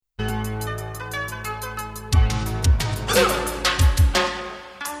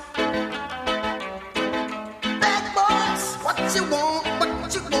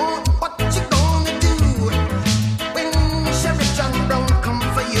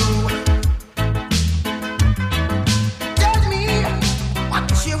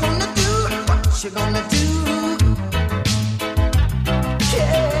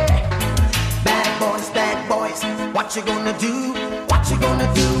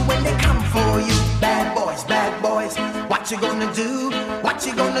gonna do? What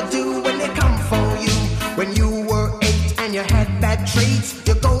you gonna do when they come for you? When you were 8 and you had bad traits,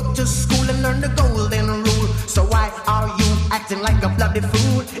 you go to school and learn the golden rule. So why are you acting like a bloody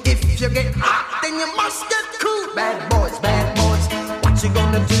fool? If you get hot, then you must get cool. Bad boys, what you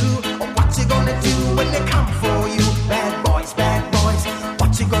gonna do? Or what you gonna do when they come for you? Bad boys,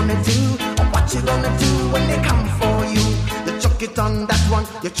 what you gonna do? Or what you gonna do when they come for you? You chuck it on that one,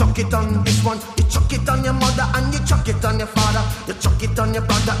 you chuck it on this one, you chuck it on your mother and you chuck it on your father, you chuck it on your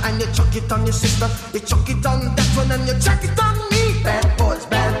brother and you chuck it on your sister, you chuck it on that one and you chuck it on me. Bad boys,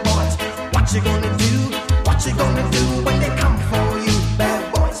 what you gonna do? What you gonna do when they come for you?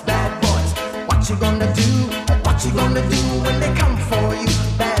 Bad boys, what you gonna do? What you gonna do when they come for you?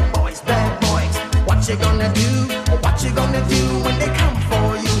 Bad boys, what you gonna do? What you gonna do when they come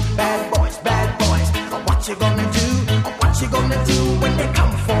for you? Bad boys, what you gonna do? What you gonna do when they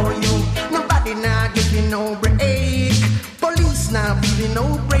come for you? Nobody now give you no break. Police now give you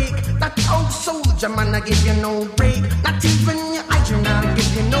no break. That old soldier man I give you no break. Not even your eyes now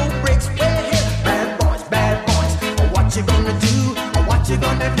give you no breaks. Well, hey, bad boys, what you gonna do? What you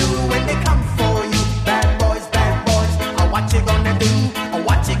gonna do when they come for you? Bad boys, what you gonna do?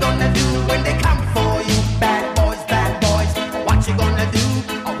 What you gonna do when they come for you? Bad boys, what you gonna do?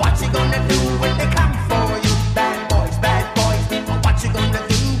 What you gonna do when they come for you? Bad boys, what you gonna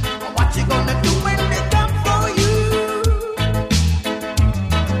do? What you gonna do when they come for you?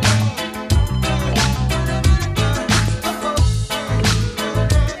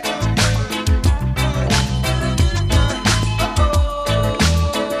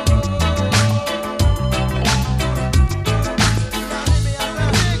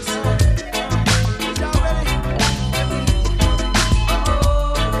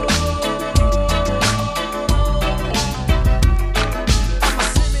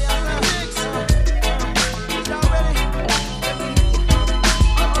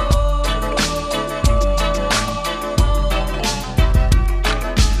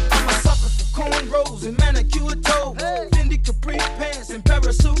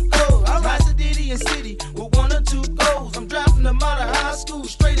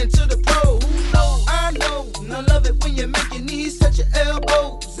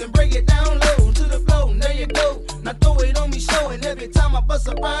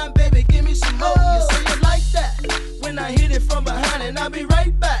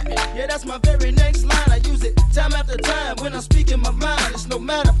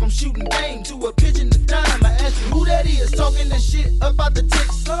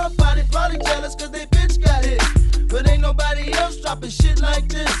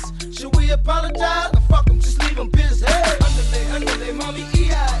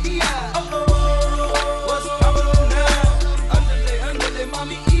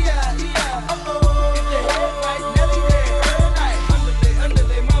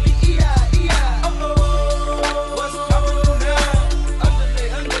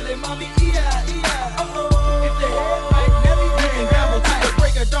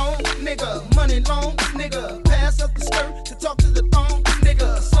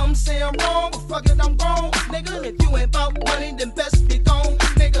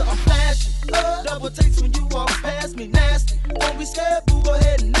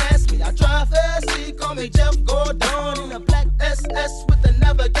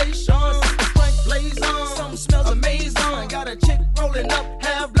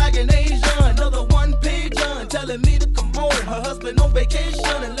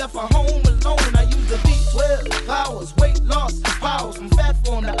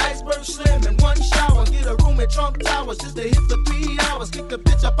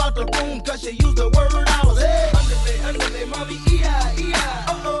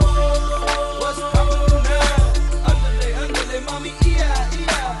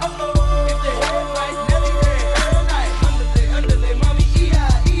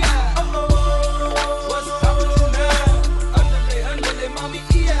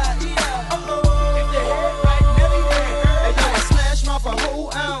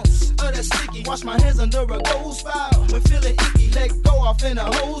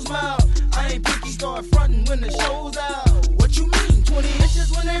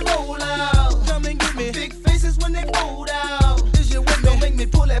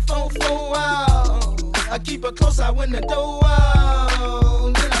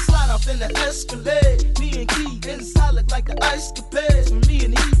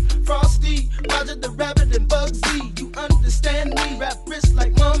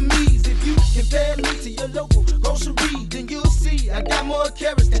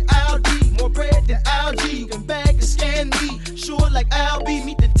 Sure like I'll be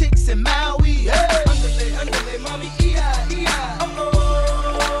meet the ticks in Maui. Hey. Underlay, mommy, E-I.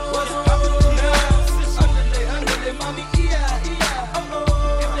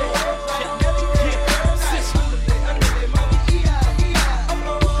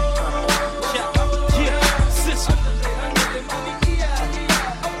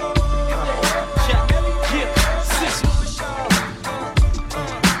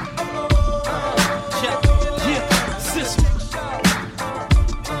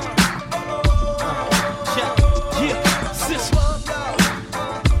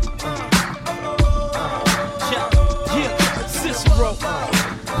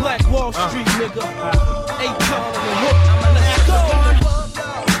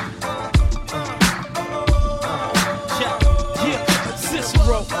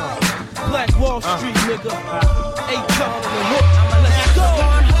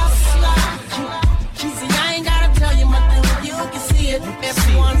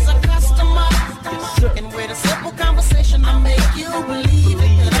 everyone's a customer. And with a simple conversation, I make you believe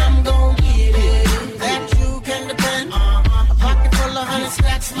it, that I'm gon' get it. That you can depend. A pocket full of 100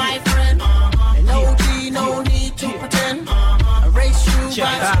 stacks, my friend. And OG, no need to pretend. Erase you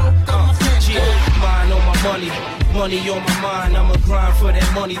by the stroke of my pen. Mind on my money, money on my mind. I'ma grind for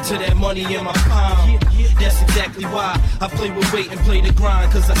that money till that money in my palm. That's exactly why I play with weight and play the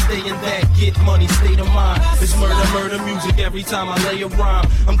grind. Cause I stay in that get money state of mind. It's murder, murder music every time I lay a rhyme.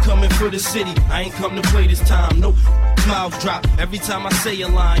 I'm coming for the city, I ain't come to play this time. No mouth drop every time I say a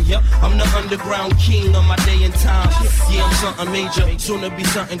line. Yep, I'm the underground king of my day and time. Yeah, I'm something major, soon to be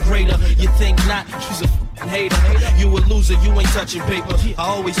something greater. You think not, you's a hater. You a loser, you ain't touching paper. I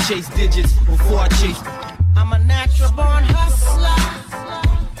always chase digits before I chase. I'm a natural born hustler.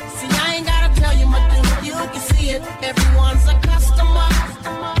 See, I ain't gotta tell you, my dude, you can see it. Everyone's a customer.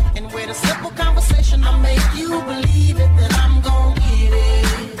 And with a simple conversation, I make you believe it, that I'm gon' get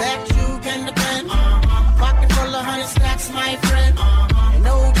it. That you can depend. A pocket full of 100 stacks, my friend. And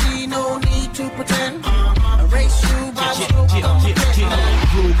OG, no need to pretend. Erase you by the stroke of my pen.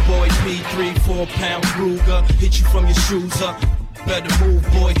 Rude boy, P3, 4-pound Ruger. Hit you from your shoes up. Better move,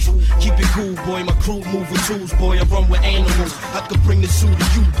 boy. Keep it cool, boy. My crew move with tools, boy. I run with animals. I could bring the zoo to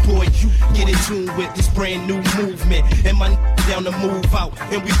you, boy. You get in tune with this brand new movement. And my down to move out,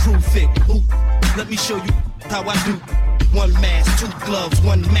 and we crew thick. Ooh, let me show you how I do. 1 mask, 2 gloves,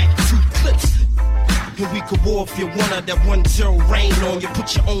 1 Mac, 2 clips. And we could war if you wanna. That 1-0 rain on you.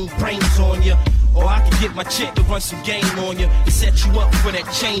 Put your own brains on you. Or I can get my chick to run some game on you and set you up for that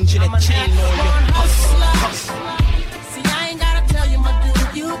change and that chain on you. Hustle. See, I ain't gotta tell you, my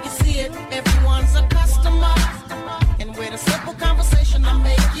dude, you can see it. Everyone's a customer. And with a simple conversation, I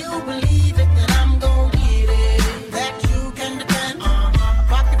make you believe it, that I'm gon' get it. That you can depend. A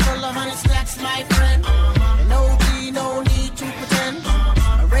pocket full of 100 stacks, my friend. And OG, no need to pretend.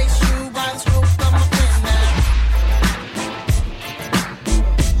 Erase you by the stroke of my pen now.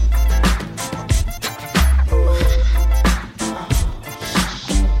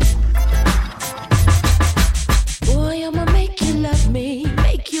 Boy, I'ma make you love me,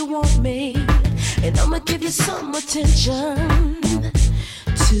 make you want me, and I'ma give you some attention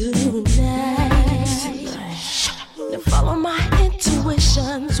tonight. Now follow my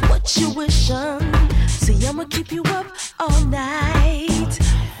intuitions, what you wishin'. See, I'ma keep you up all night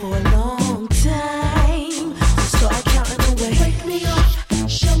for a long time. So start counting away. Wake me up,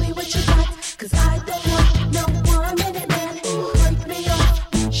 show me what you got, cause I don't want no 1 minute man. Break me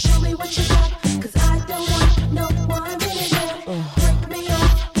off, show me what you got, cause I don't want no 1 minute man. Break me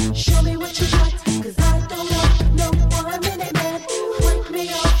off, show me what you got, cause I don't want no 1 minute man. Break me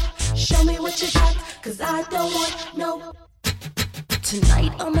off, show me what you got, cause I don't want no.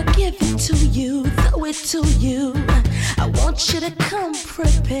 Tonight I'ma give it to you, throw it to you. I want you to come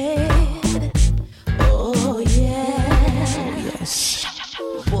prepared. Oh yeah. Yes.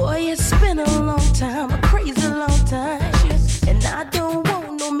 Boy, it's been a long time, a crazy long time, and I don't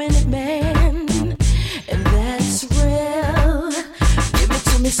want no minute man, and that's real. Give it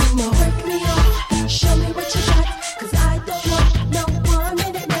to me some more. Break me off, show me what you got, cause I don't want no 1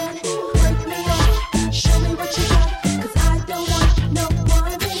 minute man. Break me off, show me what you got, cause I don't want no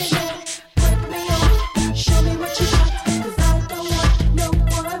 1 minute man. Break me off, show me what you got, cause I don't want no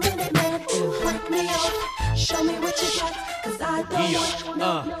 1 minute man. Break me off, show me what you got, cause I don't want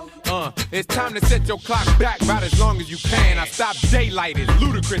no. It's time to set your clock back about as long as you can. I stop daylight, it's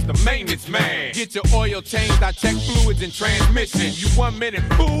Ludacris, the maintenance man. Get your oil changed, I check fluids and transmission. You 1 minute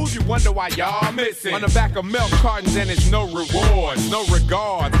fools, you wonder why y'all missing. On the back of milk cartons and it's no rewards, no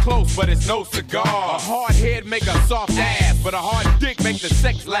regards. Close, but it's no cigar. A hard head make a soft ass, but a hard dick make the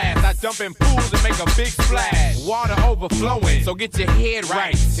sex last. I jump in pools and make a big splash. Water overflowing, so get your head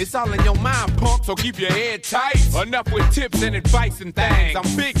right. It's all in your mind, punk, so keep your head tight. Enough with tips and advice and things.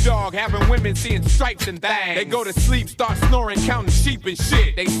 I'm big dog, having women seeing stripes and things. They go to sleep, start snoring, counting sheep and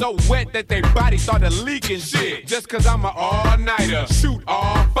shit. They so wet that their body started leaking shit. Just cause I'm an all-nighter, shoot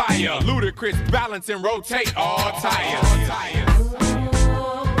all fire. Ludacris, balance and rotate all tires.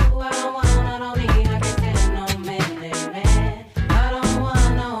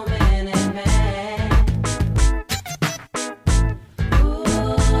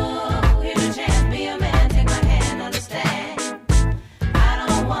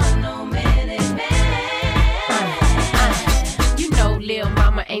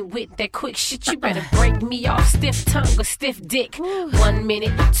 Ain't with that quick shit, you better break me off stiff tongue or stiff dick. 1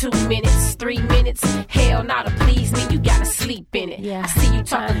 minute, 2 minutes, 3 minutes. Hell, not to please me, you gotta sleep in it. I see you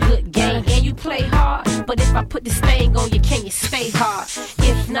talk a good game and you play hard, but if I put this thing on you, can you stay hard?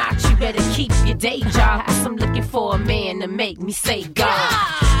 If not, you better keep your day job, 'cause I'm looking for a man to make me say God.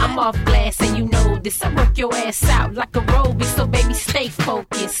 I'm off glass and you know this. I work your ass out like a robot, so baby stay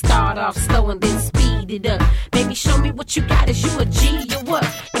focused. Start off slow and then speed it up. Baby, show me what you got. Is you a G or what?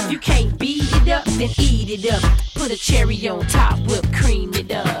 If you can't beat it up, then eat it up. Put a cherry on top, whipped cream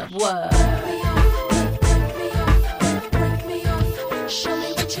it up. What? Show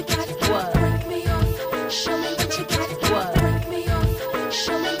me what you got. What? Break me off. Show me what you got. What? Break me off.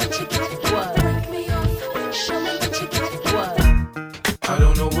 Show me what you got. What? Break me off. Show me what you got. What? I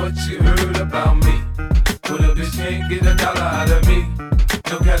don't know what you heard about me, but a bitch can't get a dollar out of me.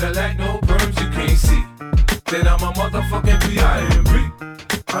 No Cadillac, no perms you can't see. Then I'm a motherfucking P.I.M.P.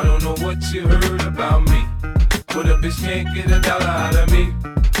 I don't know what you heard about me, but a bitch can't get a dollar out of me.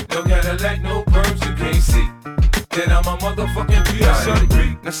 No Cadillac, no perms you can't see. Then I'm a motherfucking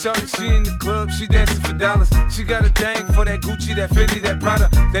P.I.M.P. Now shorty, she in the club, she dancing for dollars. She got a thing for that Gucci, that Fendi, that Prada,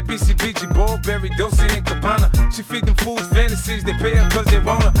 that BCBG, Burberry, Dolce & Gabbana. She feed them fools fantasies, they pay her 'cause they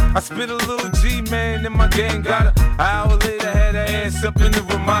want her. I spit a little G, man, and my gang got her. An hour later, had her ass up in the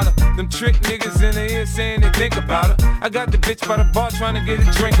Ramada. Them trick niggas in the ear saying they think about her. I got the bitch by the bar trying to get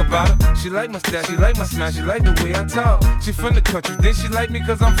a drink about her. She like my style, she like my smile, she like the way I talk. She from the country, then she like me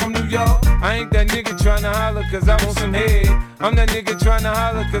 'cause I'm from New York. I ain't that nigga trying to holler 'cause I want some head. I'm that nigga trying to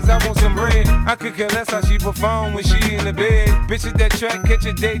holler 'cause I want some bread. I could care less how she perform when she in the bed. Bitch at that track, catch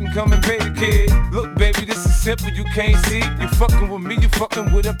a date and come and pay the kid. Look baby, this is simple, you can't see. You fucking with me, you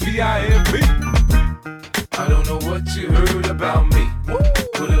fucking with a P.I.M.P. I don't know what you heard about me,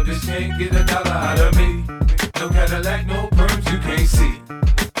 but a bitch can't get a dollar out of me. No Cadillac, no perms you can't see.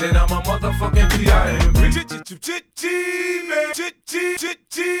 Then I'm a motherfucking P.I.M.P.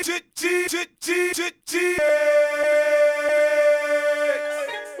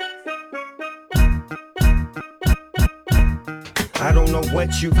 I don't know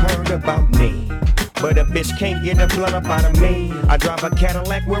what you've heard about me, but a bitch can't get a blunt up out of me. I drive a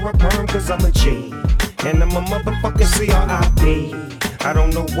Cadillac, wear a perm 'cause I'm a G, and I'm a motherfucking C.R.I.P. I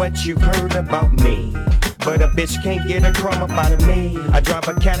don't know what you've heard about me, but a bitch can't get a crumb up out of me. I drive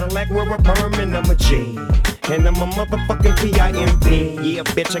a Cadillac, wear a perm, and I'm a G, and I'm a motherfucking P.I.M.P. Yeah,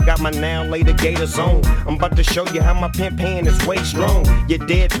 bitch, I got my now later gators on. I'm about to show you how my pimp hand is way strong. You're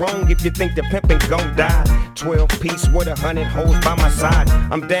dead wrong if you think the pimpin' gon' die. 12 piece with 100 hoes by my side.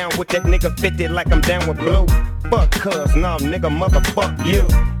 I'm down with that nigga 50 like I'm down with Blue. Fuck cuz, nah nigga, motherfuck you.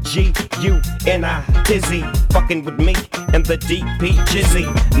 G-U-N-I, Tizzy, fucking with me and the D.P. Jizzy.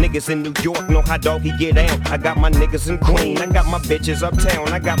 Niggas in New York know how doggy get down. I got my niggas in Queen, I got my bitches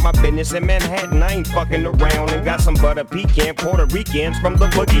uptown. I got my business in Manhattan, I ain't fucking around. And got some butter pecan Puerto Ricans from the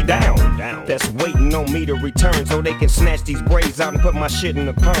boogie down. That's waiting on me to return so they can snatch these braids out and put my shit in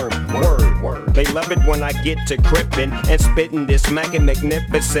the perm. Word. They love it when I get to crippin' and spittin' this smackin'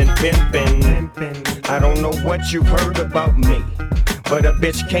 magnificent pimpin'. I don't know what you've heard about me, but a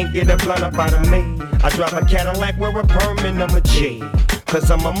bitch can't get a blunt up out of me. I drive a Cadillac, wear a perm, and I'm a G,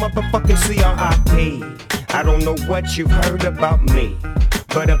 'cause I'm a motherfucking C.R.I.P. I don't know what you've heard about me,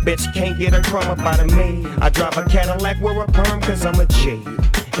 but a bitch can't get a crumb up out of me. I drive a Cadillac, wear a perm, 'cause I'm a G,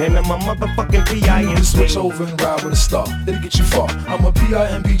 and I'm a motherfucking P.I.M.P. Switch over and ride with a star, it'll get you far. I'm a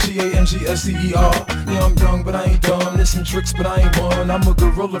P.I.M.P.G.A.M.G.S.D.E.R. Yeah, I'm young, but I ain't dumb. There's some tricks, but I ain't one. I'm a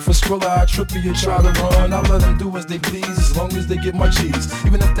gorilla for Skrilla, I trip you, try to run. I let them do as they please, as long as they get my G's.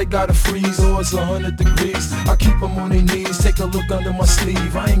 Even if they gotta freeze or it's 100 degrees, I keep them on their knees, take a look under my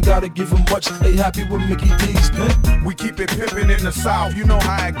sleeve. I ain't gotta give them much, they happy with Mickey D's, pimp. We keep it pimpin' in the South, you know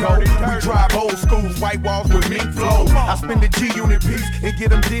how it go. We drive old schools, white walls with mink flow. I spend the G-Unit piece and get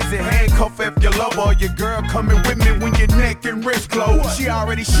them dizzy. Handcuff if your lover or your girl coming with me when your neck and wrist close. She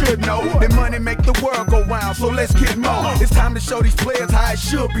already should know that money make the world go round, so let's get more. It's time to show these players how it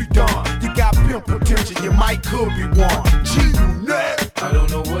should be done. You got pimp potential, you might could be one. G-Unit. I don't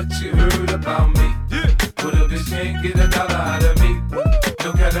know what you heard about me, but a bitch can't get a dollar out of me.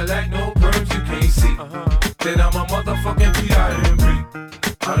 No Cadillac, no perms you can't see. Then I'm a motherfucking P.I.M.P.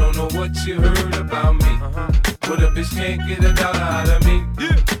 I don't know what you heard about me, but a bitch can't get a dollar out of me.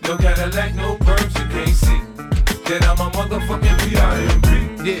 No Cadillac, no perms you can't see. Then I'm a motherfucking P.I.M.P.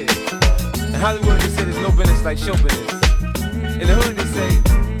 Yeah. In Hollywood they say there's no business like show business. In the hood they say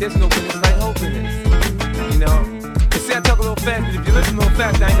there's no business like hope business. You know? They say I talk a little fast, but if you listen a little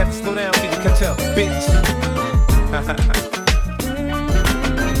fast, I ain't got to slow down for you to catch up, bitch.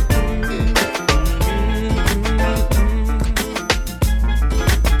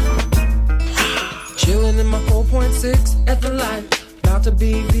 Chillin' in my 4.0 6 at the light. About to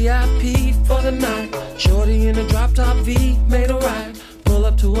be VIP for the night. Shorty in a drop top V, made a right. Pull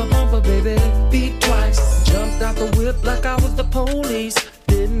up to a bumper, baby, beat twice. Jumped out the whip like I was the police.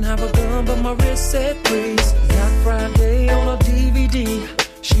 Didn't have a gun, but my wrist said freeze. Got Friday on a DVD.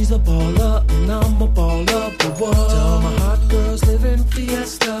 She's a baller, and I'm a baller, but what? To all my hot girls living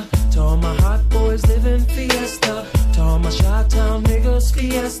fiesta. To all my hot boys living fiesta. To all my Chi-Town niggas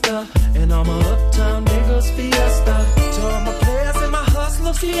fiesta. And all my uptown niggas fiesta. To all my players and my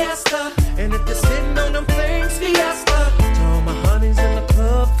hustlers fiesta. And if they're sitting on them things fiesta. To all my honeys in the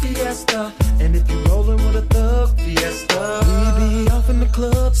club fiesta. And if you're rolling with a thug fiesta. We be off in the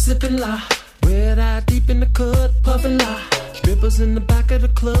club sipping lie. Red eye deep in the cut puffing lie. Strippers in the back of the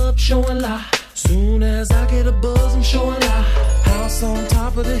club showing lie. Soon as I get a buzz, I'm showing lie. House on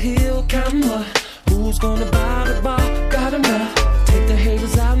top of the hill, counting what? Who's gonna buy the bar? Got enough. Take the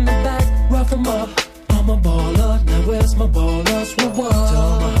haters out in the back, rough them up. I'm a baller, now where's my ballers? What? To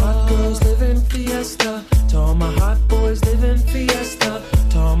all my hot girls living fiesta. To all my hot boys living fiesta.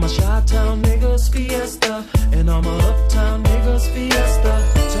 To all my Chi-Town niggas fiesta. And all my uptown niggas fiesta.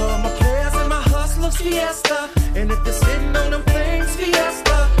 To all my players and my hustlers fiesta. And if they're sitting on them things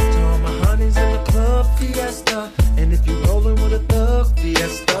fiesta. To all my honeys in the club fiesta. And if you're rolling with a thug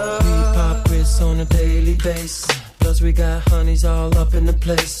fiesta. We pop grits on a daily basis. Plus we got honeys all up in the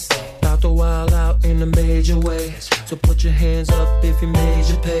place. About to wild out in a major way. So put your hands up if you made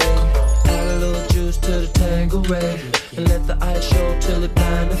your pay. Add a little juice to the Tanqueray. And let the ice show till it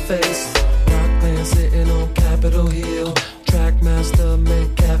blind the face. Rock band sitting on Capitol Hill. Trackmaster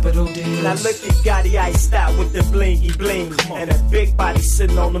make capital deals. Now look at Gotti iced out with the blingy bling. And a big body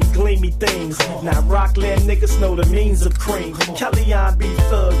sitting on them gleamy things. Now Rockland niggas know the means of cream. Kellyanne be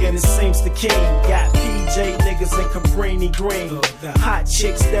thug and it seems the king. Got PJ niggas and Cabrini Green. Hot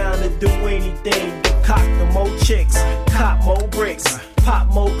chicks down to do anything. Cock the more chicks, cop more bricks. Pop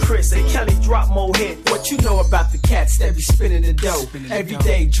more Chris and Kelly drop more hit. What you know about the cats that be spinning the dough? Every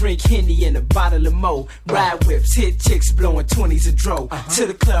day drink Henny and a bottle of Mo. Ride whips, hit chicks blowing 20s a dro. To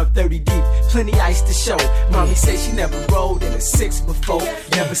the club 30 deep, plenty ice to show. Mommy say she never rolled in a 6 before.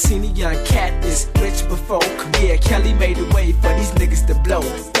 Never seen a young cat this rich before. Yeah, Kelly made a way for these niggas to blow.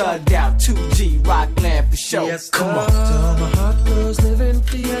 Thugged out 2G, Rockland for show. Come on. To all my hot girls living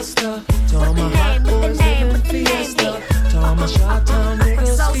fiesta. To all my hot boys living fiesta. To all my Chi-Town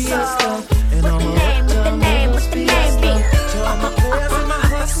niggas fiesta. And all my uptown niggas fiesta. To all my players and my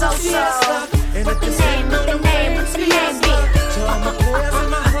hustlers fiesta. And if you're sitting on them things fiesta. To all my players and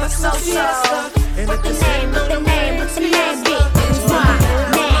my hustlers fiesta. And if you're sitting on them things fiesta.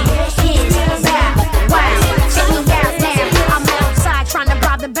 I'm outside trying to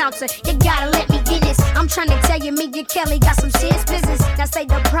rob the bouncer. You gotta let me in this. I'm trying to tell you, me and Kelly got some serious business. Now say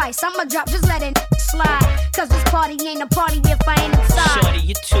the price, I'ma drop, just let it slide. Cause this party ain't a party if I ain't inside. Shorty,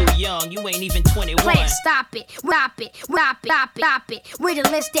 you're too young, you ain't even 21. Play it, stop it, rap it, rap it, rap it, rap it. Where the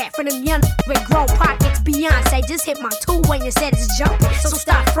list at for them young with grown pockets? Beyonce just hit my 2-way and said it's jumping. So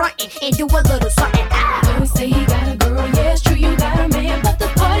stop fronting and do a little something. Always say you got a girl, yeah, it's true, you got a man, but the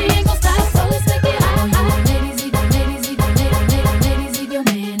party ain't gon' stop, so let's make it hot. Ladies, leave your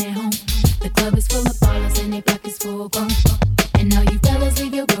man at home. The club is full of ballers and they pockets full grown. And now you fellas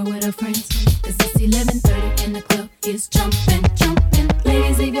leave your girl with her friends. Cause it's 11:30 and the club is jumping, jumping.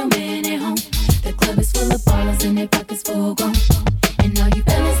 Ladies, leave your man at home. The club is full of ballers and their pockets full grown. And now you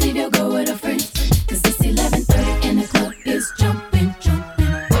fellas leave your girl with her friends. Cause it's 11:30 and the club is jumping,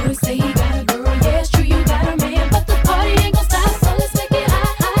 jumping. Always say he got a girl, yeah, it's true, you got a man, but the party ain't gon' stop, so let's make it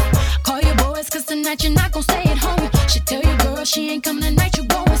hot, hot. Call your boys, cause tonight you're not gon' stay at home. She tell your girl she ain't coming tonight, you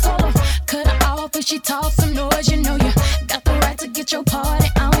going solo. Cut her off if she talks some noise, you know you got the right to get your party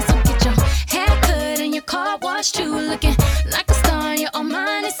on. So get your hair cut and your car washed too. Looking like a star in your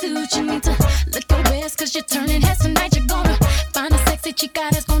Armani suit. You need to look your best cause you're turning heads tonight. You're gonna find a sexy chica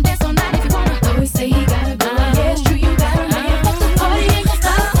that's gonna dance all night if you wanna. Always say he got a girl, yeah, it's true, you got a man, but the party ain't gon'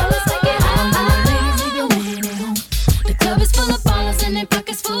 stop, so let's make it hot. Ladies, leave your man at home. The club is full of ballers and their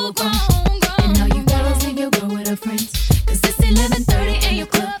pockets full grown. And now you fellas leave your girl with her friends. Cause it's 11:30 and your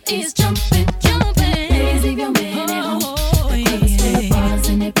club is jumping, jumping. Ladies, leave your man at home. The club is full of ballers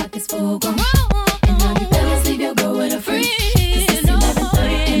and their pockets full grown. And now you fellas leave your girl with her friends. Cause it's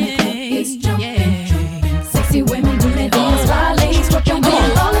 11:30 and the club is jumping, jumping. Sexy women do their dance while ladies work your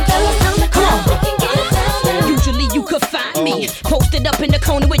man. All the fellas on the club, we can get it down. Usually you could find me posted up in the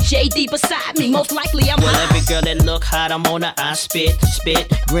corner with JD beside me. Most likely I'm hot. Every girl that look hot, I'm on her. I spit,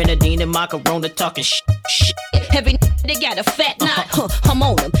 grenadine and macaroni talking shit. Every they got a fat knot, I'm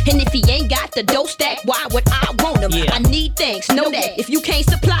on him. And if he ain't got the dough stack, why would I want him? I need things, know that. If you can't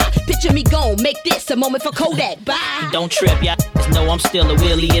supply, picture me gon' make this a moment for Kodak. Bye. Don't trip, y'all know I'm still a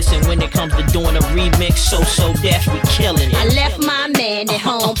Willius. And when it comes to doing a remix, so deaf, we killing it. I left my man at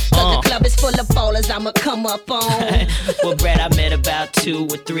home, cause the club is full of ballers I'ma come up on. Well, Brad, I met about 2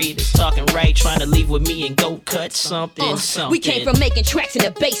 or 3 that's talking right, trying to leave with me and go cut something. We came from making tracks in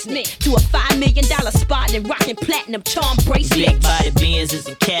the basement to a $5 million spot and rocking platinum charm bracelets. Big body Benzes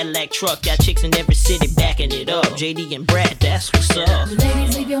and Cadillac truck, got chicks in every city backing it up. JD and Brad, that's what's up.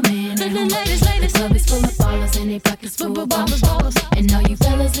 Ladies, leave your man at home. The club is full of ballers and they pockets full of ballers. And all you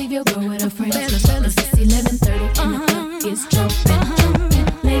fellas, leave your girl with her friends. Cause it's 11:30 and the club is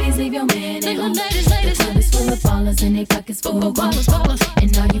jumping. Ladies, leave your man at home. The club is full of ballers and they pockets full of ballers.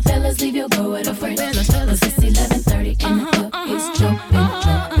 And all you fellas, leave your girl with her friends. Cause it's 11:30 and the club is jumping. I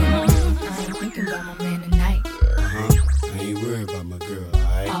ain't thinking about my man tonight. I ain't worried about my girl,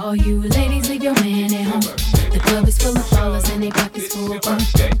 alright? All you ladies, leave your man at home. The club is full of ballers and they pockets full of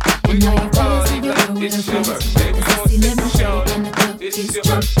ballers. And all you fellas, leave your girl with her friends. Cause it's 11:30 and the club is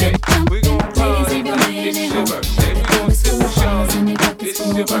jumping. Ladies, leave your man at home. The club is full of ballers and they pockets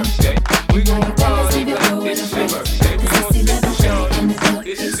full of ballers. And all you fellas, leave your girl with her friends. Cause it's 11:30 and the club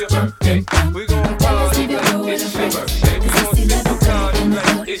is jumping. Fellas, leave your girl with her friends. Cause it's 11:30 and the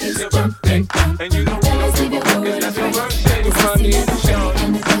club is jumping. And you know fellas, leave your girl with her friends. Cause it's 11:30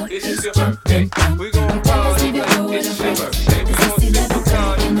 and the club is jumping. We gon' fellas, leave your girl with her friends. Cause it's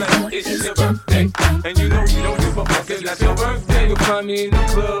 11:30 and the club is jumping. And you know you don't give a fuck, it's not your birthday. You'll find me in the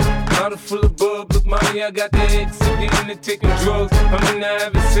club, bottle full of bub. Look, mommy, I got the X, get into taking drugs. I'm into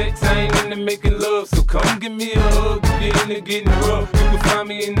having sex, I ain't into making love. So come give me a hug, get into getting rough. You can find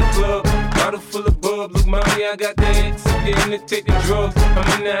me in the club, bottle full of bub. Look, mommy, I got the X, get into taking drugs.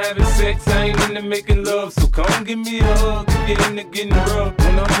 I'm into having sex, I ain't into making love. So come give me a hug, get into getting rough.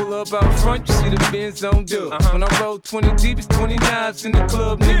 When I pull up out front, you see the Benz on dub. When I roll 20 deep, it's 29s in the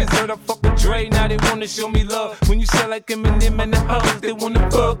club. Niggas heard I fuck with Dre, now they wanna show me love. When you sell like Eminem and the hoes, they wanna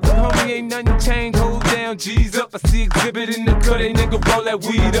fuck. But homie, ain't nothing changed, hold down, G's up. I see exhibit in the cut, they nigga roll that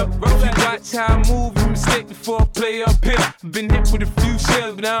weed up. If you watch how I move, you mistake before I play up here. Been hit with a few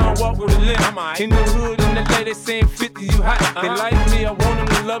shells, but I don't walk with a limp. In the hood, in the lady saying 50, you hot. They like me, I want them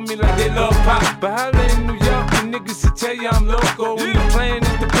to love me like they love pop. But holla in New York, the niggas will tell you I'm loco. When the plan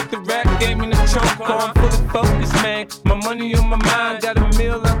is to put the rap game in the choke. I'm fully focused, man. My money on my mind, got a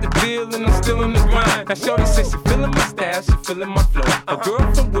meal out the deal, and I'm still in the grind. Now shorty says she feeling my style, she feeling my flow. A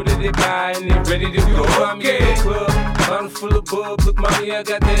girl from Wooded, they buy and they ready to go. I'm in the club, bottle full of bub. Look, mommy, I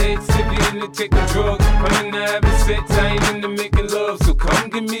got the X, if you into taking drugs. I'm into having sex, I ain't into making love. So come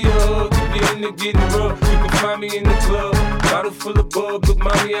give me a hug, if you're into getting rough. You can find me in the club, bottle full of bub. Look,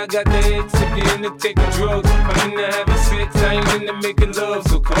 mommy, I got the X, if you're into taking drugs. I'm into having sex, I ain't into making love.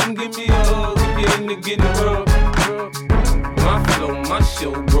 So come give me a hug, if you're into getting rough. My flow, my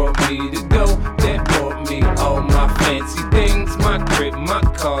show brought me to go. That brought me all my fancy things. My crib, my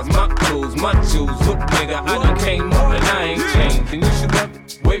cars, my clothes, my shoes. Look, nigga, I done came up and I ain't changed. And you should love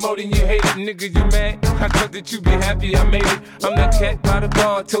it way more than you hate it. Nigga, you mad? I thought that you be happy I made it. I'm that cat by the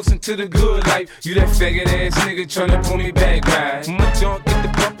bar, toasting to the good life. You that faggot ass nigga tryna pull me back, right? My junk get the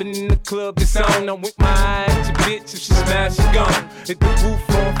bumpin' in the club, it's on. I'm with my eye at your bitch, if she smash, she gone. Hit the roof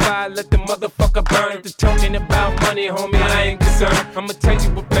on fire, let the motherfucker burn. If they're talking about money, homie, I ain't concerned. I'ma tell you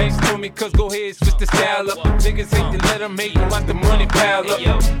what banks told me, cause go ahead, switch the style up. Niggas hate to let them hate you, want the money pile up.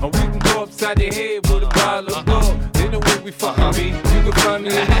 Or we can go upside their head with a bottle of gold. Then the way we fucking be, you can find me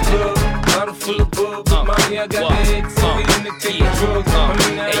in the club, bottle full of bub. Mommy, I got the X, so we in the taking drugs. I'm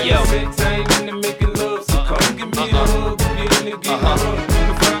in the having sex, I ain't in the making love. So come give me a hug, if you're in the getting rough. You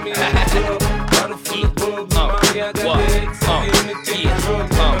can find me in the club, bottle full of bub. Mommy, I got the X, so we in the taking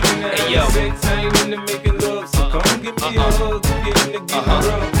drugs. I'm in the having sex, I ain't in the making love. So come give me a hug, if you're in the getting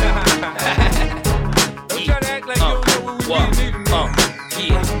rough. Don't try to act like you don't know what we be, nigga.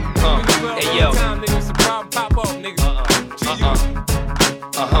 Hey yo, nigga, some problem pop off, nigga.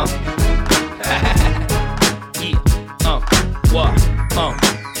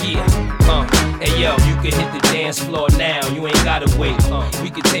 Hey yo, you can hit the dance floor now, you ain't gotta wait. We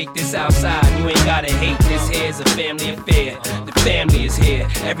can take this outside, you ain't gotta hate. This here's a family affair, the family is here.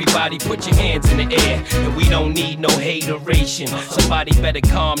 Everybody put your hands in the air, and we don't need no hateration. Somebody better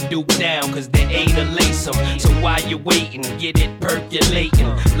calm Duke down, cause they ain't a lace 'em. So while you're waiting, get it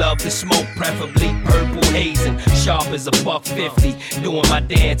percolating. love to smoke, preferably purple hazing, sharp as a $1.50. Doing my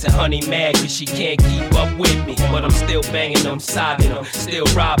dance and honey mad cause she can't keep up with me. But I'm still banging them, sobbing them, still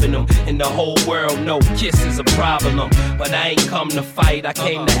robbing them. And the whole world know kiss is a problem. But I ain't come to fight, I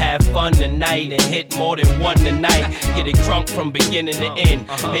came to have fun tonight and hit more than one tonight. Get it crunk from beginning to end.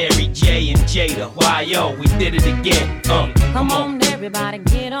 Mary J and Jada, why yo, we did it again. Come on, everybody,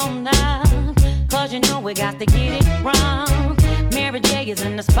 get on down. Cause you know we got to get it wrong. Mary J is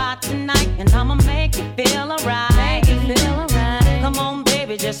in the spot tonight, and I'ma make you feel alright. Come on,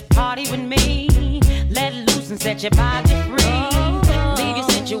 baby, just party with me. Let loose and set your body free. Leave your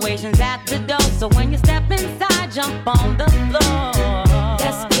situations at the door, so when you step inside, jump on the floor.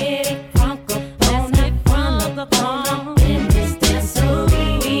 Let's get it crunk up on it, crunk up on it. In this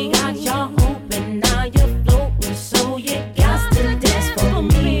dancery, we got y'all open, now you're floating, so you got to dance for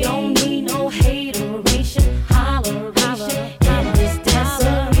me. Don't need no hateration, holleration. In this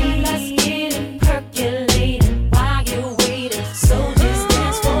dancery, let's get it percolating while you're waiting. So just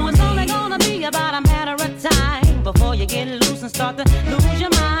dance for me. It's only gonna be about a matter of time before you get loose and start to lose your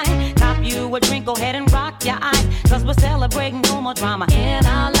mind. Cop you a drink, go ahead and rock your eyes, cause we're celebrating no more drama in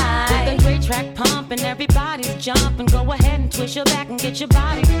our lives. With a great track pumping, everybody's jumping. Go ahead and twist your back and get your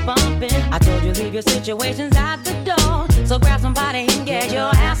body bumping. I told you leave your situations at the door, so grab somebody and get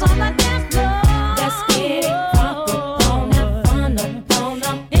your ass on the dance floor. Let's get it crunk up on up, fun up on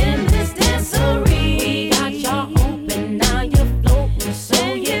up. In this dancery, we got y'all open, now you're floating,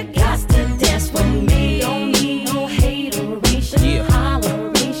 so you got to dance with me. Don't need no hateration,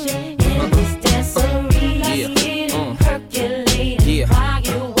 holleration. In this dancery, let's get it percolating while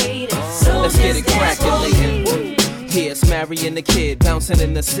you're waiting. So let's get it crackling. Yeah, it's Mary and the kid bouncing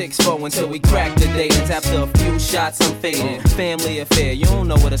in the 6-4 until we crack the date. And after a few shots, I'm faded. Family affair, you don't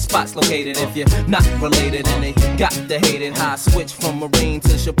know where the spot's located if you're not related. And they got to hate it. How I switch from Marine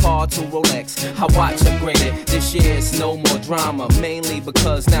to Chapar to Rolex. I watch upgraded. This year it's no more drama, mainly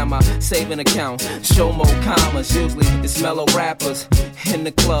because now my saving account show more commas. Usually it's mellow rappers in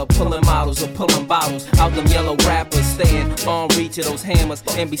the club pulling models or pulling bottles out them yellow rappers. Staying on reach of those hammers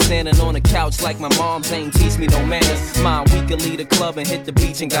and be standing on the couch like my mom's ain't teach me no manners. Mine, we can leave the club and hit the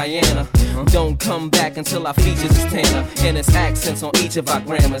beach in Guyana. Don't come back until our features is Tanner and it's accents on each of our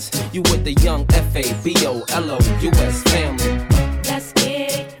grammars. You with the young FABOLOUS family. Let's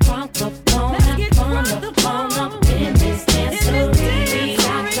get it crunk up on up, on up, on up. In this dancery, we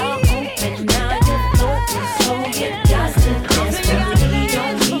got y'all open, now you're floating, so you got to dance for me.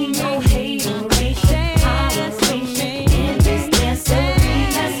 Don't need no hateration, holleration. In this dancery,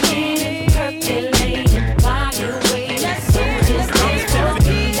 let's get it percolating while you're waiting. So just dance for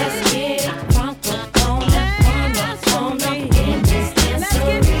me. Let's get it crunk up on up, on up. In this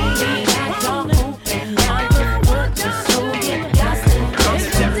dancery, we got y'all open, now you're floating, so you got to dance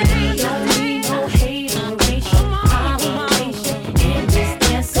for me. Don't need no hateration, holleration. In this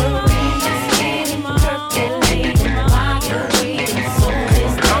dancery, let's get it percolating while you're waiting. So just dance for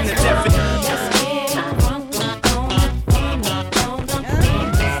me. Let's get it crunk up on up, on up, on up. In this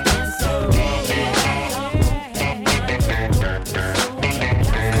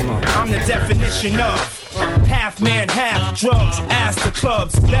I'm the definition of half man, half drugs, ass to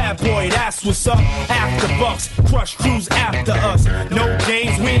clubs, bad boy, that's what's up. After bucks, crush crews after us. No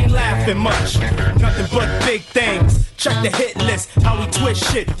games, we ain't laughing much. Nothing but big things. Check the hit list, how we twist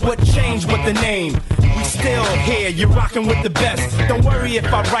shit. What changed with the name? We still here, you're rocking with the best. Don't worry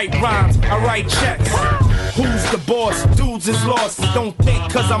if I write rhymes, I write checks. Who's the boss? Dudes is lost. Don't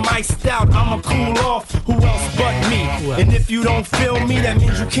think cause I'm iced out, I'ma cool off. Who else but me? And if you don't feel me, that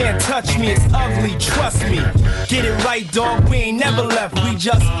means you can't touch me. It's ugly, trust me. Get it right, dog, we ain't never left. We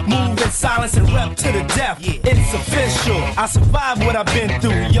just move in silence and rep to the death. It's official, I survived what I've been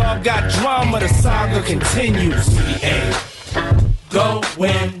through. Y'all got drama, the saga continues. We ain't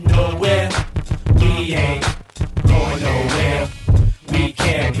going nowhere. We ain't going nowhere. We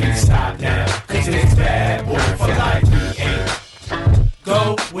can't be stopped now, cause it's bad boy for life. We ain't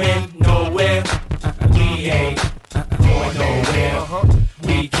going nowhere. We ain't going nowhere.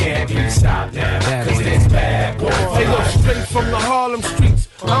 We can't be stopped now, cause it's bad boy for life. Hey, look, straight from the Harlem streets.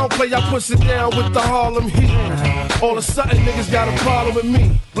 I don't play, I push it down with the Harlem heat. All of a sudden, niggas got a problem with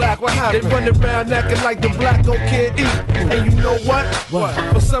me. Black, what happened? They running around acting like the black don't can't eat. And you know what?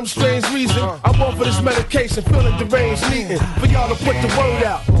 For some strange reason, I'm on for this medication, feeling deranged, needing for y'all to put the word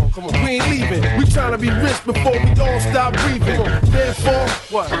out. We ain't leaving. We trying to be rich before we all stop breathing. Therefore,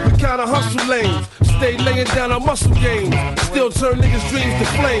 we kinda hustle lanes. Stay laying down our muscle games. Still turn niggas' dreams to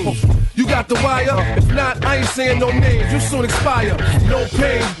flames. You got the wire? If not, I ain't saying no names. You soon expire. No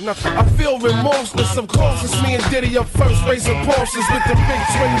pain. I feel remorseless. Of course, it's me and Diddy up first, racing Porsches with the big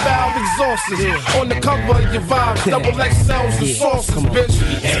twin valve exhausts. On the cover of your vibes, double XLs and sauces, bitch.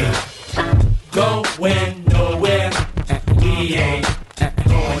 Going nowhere. We ain't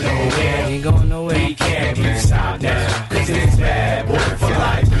going nowhere. Ain't going nowhere. We can't be stopped now. Cause it's bad boy for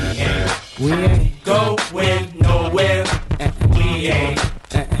life. We ain't going nowhere. We ain't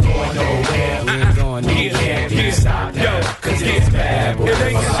going nowhere. We can't be stopped now. Cause it's bad boy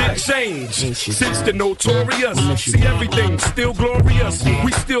for life. It ain't shit changed since the notorious. See, everything's still glorious.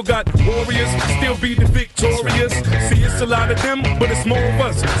 We still got warriors, still be the victorious. See, it's a lot of them, but it's more of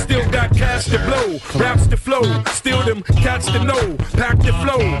us. Still got cash to blow, raps to flow. Still them cats to know, pack the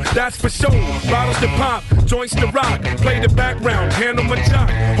flow, that's for sure. Bottles to pop, joints to rock. Play the background, handle my jock,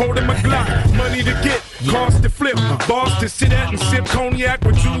 holding my Glock. Money to get, cars to flip, bars to sit at and sip cognac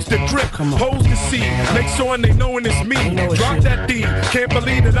with juice to drip. Hoes to see, make sure they knowin' it's me. Drop that D, can't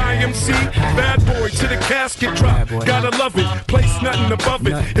believe that I am C. Bad boy to the casket drop, gotta love it, place nothing above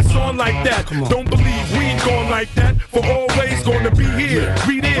it. It's on like that, don't believe we ain't going like that. For always gonna be here,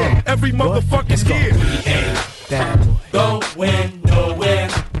 read in, every motherfucker's here. We ain't going nowhere.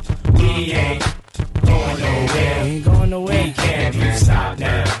 We ain't going nowhere. Ain't going nowhere. We can't be stopped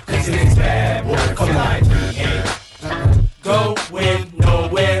now. Cause it's bad boy for life. We ain't going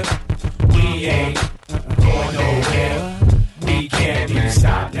nowhere. We ain't going nowhere. We can't be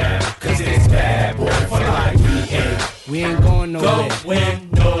stopped now. Cause it's bad boy for life. We ain't going nowhere.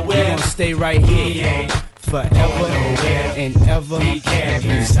 We gon' stay right here forever and ever and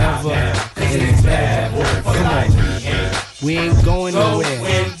ever and ever. Come on. We ain't going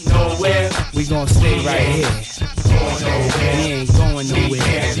nowhere. We gon' stay right here. We ain't going nowhere.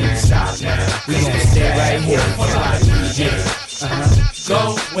 We gon' stay right here.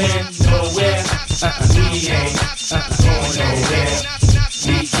 Going nowhere. We ain't going nowhere.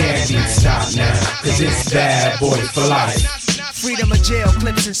 We can't be stopped now. Cause it's bad boy for life. Freedom of jail,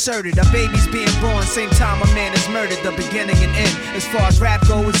 clips inserted. A baby's being born, same time a man is murdered. The beginning and end. As far as rap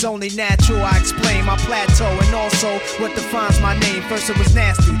go, it's only natural. I explain my plateau and also what defines my name. First it was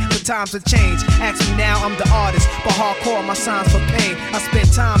nasty, but times have changed. Ask me now, I'm the artist, but hardcore my signs for pain. I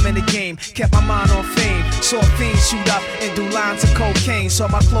spent time in the game, kept my mind on fame. Saw fiends shoot up and do lines of cocaine. Saw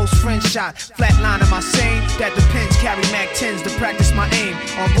my close friend shot, flatline am I sane? That depends, carry Mac 10s to practice my aim.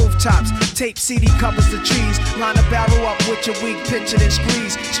 On rooftops, tape CD covers the trees. Line a barrel up with your weak picture then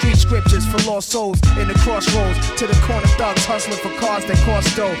squeeze. Street scriptures for lost souls in the crossroads. To the corner thugs hustling for cars that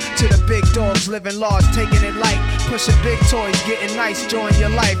cost dough. To the big dogs living large, taking it light. Pushing big toys, getting nice, join your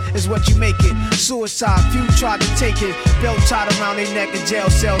life is what you make it. Suicide, few tried to take it. Belt tied around their neck in jail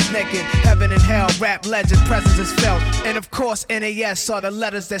cells naked. Heaven and hell, rap legend, presence is felt. And of course, NAS are the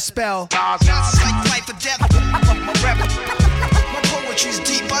letters that spell. It's like life or death. My rap, my poetry's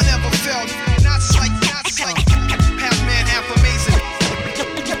deep, I never felt. Not like half man, half amazing.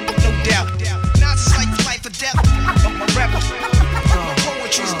 No doubt. Not like life or death. My rap, my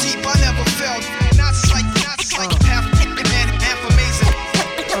poetry's deep, I never felt. Not like half man, half amazing.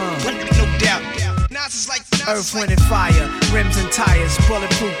 No doubt. Earth, wind, and fire, rims and tires,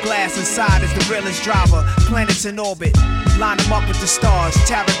 bulletproof glass inside is the realest driver. Planets in orbit, line them up with the stars.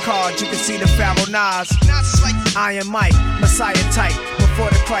 Tarot cards, you can see the Pharaoh Nas. Iron Mike, Messiah type. Before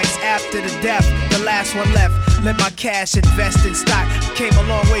the Christ, after the death, the last one left. Let my cash invest in stock. Came a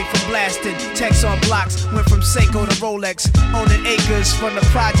long way from blasting. Text on blocks, went from Seiko to Rolex. Owning acres from the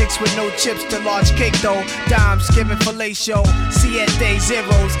projects with no chips to large cake though. Dimes giving fellatio, siete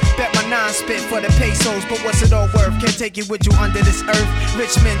zeros. Bet my nine spit for the pesos, but what's it all worth? Can't take it with you under this earth.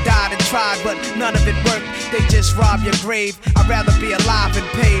 Rich men died and tried, but none of it worked. They just rob your grave. I'd rather be alive and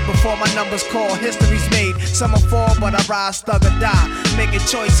paid before my numbers call. History's made. Some will fall, but I rise, thug or die. Making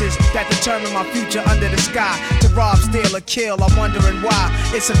choices that determine my future under the sky. To rob, steal, or kill, I'm wondering why.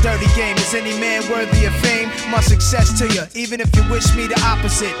 It's a dirty game. Is any man worthy of fame? Much success to you, even if you wish me the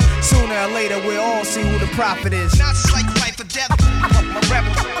opposite. Sooner or later, we'll all see who the prophet is. Not like life or death. My rap,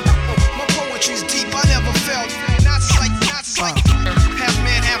 my poetry's deep. I never felt. Not like half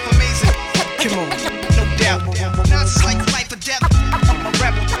man, half amazing. Come on, no doubt. Not like life or death. My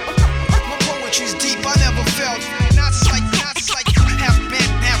rap, my poetry's deep. I never felt. Not like half man,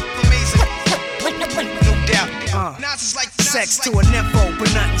 half amazing. No doubt. Sex to a nympho,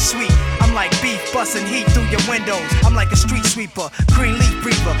 but nothing sweet. I'm like beef busting heat through your windows. I'm like a street sweeper, green leaf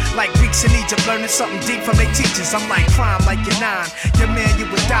breather. Like Greeks in Egypt, learning something deep from their teachers. I'm like crime, like your nine. Your man you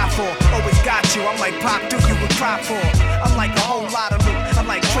would die for, always got you. I'm like Pop Duke, you would cry for. I'm like a whole lot of loot. I'm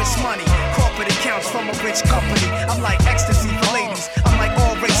like Chris Money, corporate accounts from a rich company. I'm like ecstasy for ladies. I'm like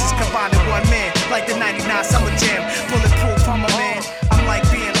all races combined. like the 99 Summer Jam. Bulletproof, I'm a man. I'm like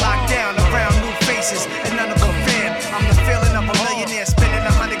being locked down around new faces and none of them fam. I'm the feeling of a millionaire spending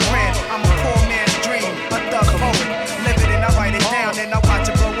 100 grand. I'm a poor man's dream, a thug poet. Live it and I write it down and I watch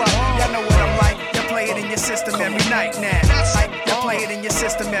it grow up. Y'all know what I'm like. You play it in your system every night now. You play it in your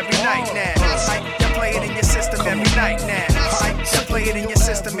system every night now. You play it in your system every night now. You play it in your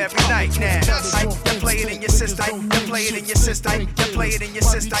system every night now. You play it in your system. You play it in your system. You play it in your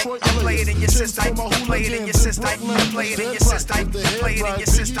system. You play it in your system. You play it in your system. You play it in your system. You play it in your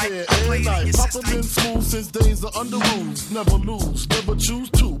system. You play it in your system. Been smooth since days of under rules. Never lose, never choose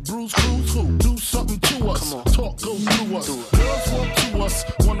to. Bruise, cruise, who? Do something to us. Talk, go through us. Girls want to us,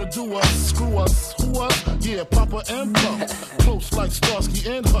 wanna do us, screw us, who us? Yeah, Papa and Pump. Close like Starsky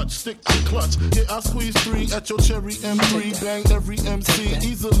and Hutch, stick to clutch. Yeah, I squeeze 3 at your cherry M3. Bang every MC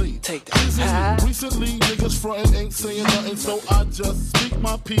easily. Recently, niggas frontin' ain't saying nothing, so I just speak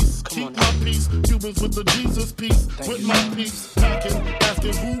my peace. Keep my peace. Cubans with the Jesus peace. With my peace. Packing,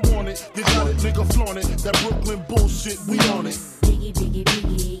 asking who want it. You got it, nigga, flaunt it. That Brooklyn bullshit, we on it. Biggie, biggie,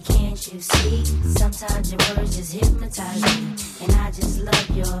 biggie, can't you see? Sometimes your words just hypnotize me. And I just love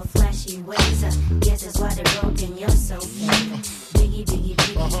your flashy ways. I guess that's why they're broken, you're so fake. Biggie, biggie,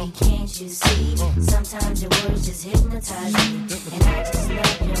 biggie, can't you see? Sometimes your words just hypnotize me. And I just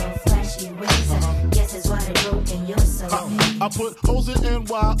love your flashy ways. I guess that's why they're broken, you're so fake. I put hoes in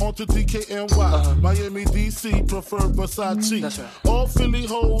NY onto DKNY. Miami, DC, prefer Versace. That's right. All Philly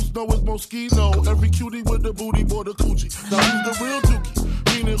hoes know it's Moschino. Every cutie with the booty, boy, the coochie. Now who's the real dookie?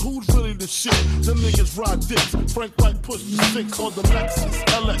 Meaning who's really the shit? Them niggas ride dicks. Frank White push the 6 on the Lexus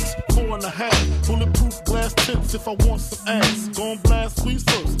LX 4.5. Bulletproof glass tips if I want some ass. Gon' blast squeeze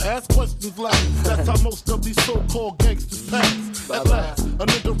first, ask questions last. That's how most of these so-called gangsters pass. At last, a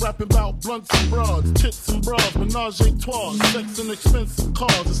nigga rapping about blunts and broads, tits and bras, menage a trois, sex and expensive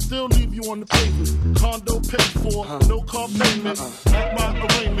cars, and still leave you on the pavement. Condo paid for, no car payment. At my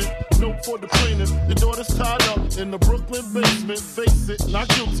arraignment, note for the plaintiff. Your daughter's tied up in the Brooklyn basement. Face it, not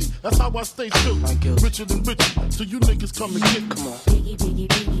guilty. That's how I stay true. Richer than richer, so you niggas come and get. Come on. Biggie, biggie,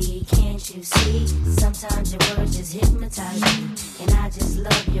 biggie, can't you see? Sometimes your words just hypnotize me. And I just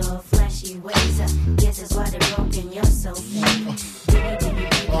love your flashy ways. I guess that's why they're broken, you're so fake. Biggie, biggie,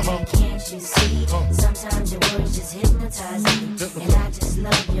 biggie, can't you see? Sometimes your words just hypnotize me. And I just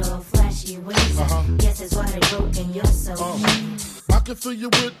love your flashy ways. I guess that's why they're broken, you're so fake. I can fill you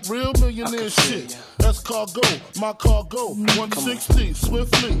with real millionaire shit. That's cargo, my cargo. 160,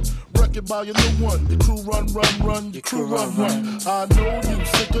 swiftly. Wreck it by your new one. The crew run. Your crew run. I know you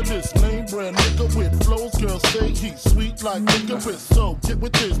sick of this name brand nigga with flows. Girls say he's sweet like licorice. So get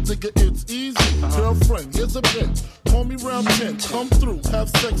with this, nigga, it's easy. Girlfriend, here's a bitch. Call me round 10, come through. Have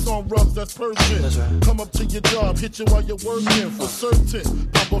sex on rubs, that's Persian. Come up to your job, hit you while you're working. For certain,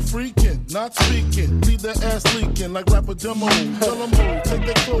 Papa freaking, not speaking. Leave their ass leaking like rapper demo. Tell them move, take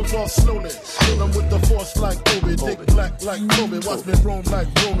their clothes off slowly. Kill them with the force like Obi. Dick black like Kobe, watch me roam like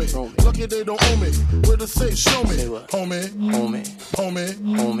Romy. Lucky they don't owe me. Where to say, show me. Homie.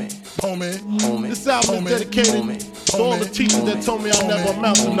 This album is dedicated to all the teachers that told me I never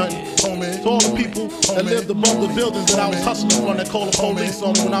amount to nothing. To all the people that lived above the buildings that I was hustling from that called the police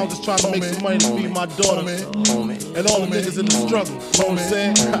on me when I was just trying to make some money to feed my daughter. And all the niggas in the struggle. You know what I'm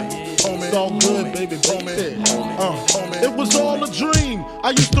saying? It's all good, baby. It was all a dream.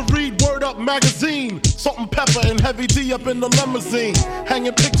 I used to read Word Up magazine. Salt and Pepper and Heavy D up in the limousine.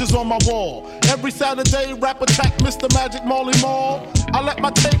 Hanging pictures on my wall. Every Saturday, rap attack Mr. Magic Marley Marl. I let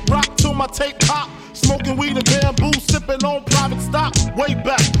my tape rock till my tape pop. Smoking weed and bamboo, sipping on private stock. Way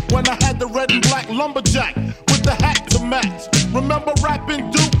back when I had the red and black lumberjack with the hat to match. Remember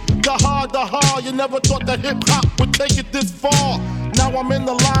rapping Duke? The hard, you never thought that hip hop would take it this far. Now I'm in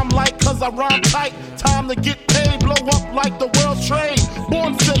the limelight cause I rhyme tight. Time to get paid, blow up like the world trade.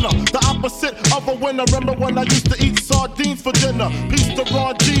 Born sinner, the opposite of a winner. Remember when I used to eat sardines for dinner? Peace to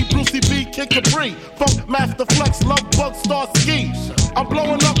Ron G, Brucey B, Kid Capri, Funk Master Flex, Love Bug, Star Ski. I'm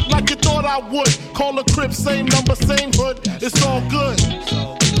blowing up like you thought I would. Call a crib, same number, same hood. It's all good.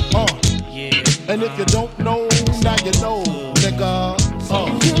 And if you don't know, now you know, nigga. You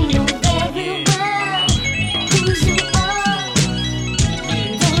know very well who you are.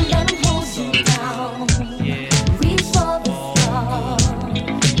 Don't let them hold you down. Reach for the stars.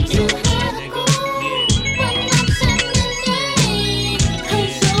 You had a goal, but not send the name.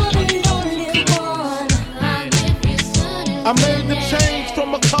 'Cause you're the only one. And if you said it, I made the change from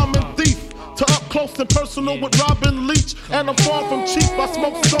a common thief to up close and personal with Robin Leach. And I'm far from cheap, I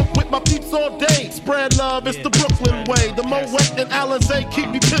smoke skunk with my peeps all day. Spread love, it's the Brooklyn way. The Moet and Alizé keep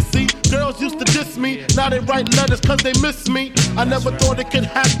me pissy. Girls used to diss me. Now they write letters cause they miss me. I never thought it could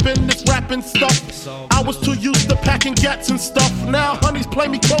happen, this rapping stuff. I was too used to packing gats and stuff. Now honeys play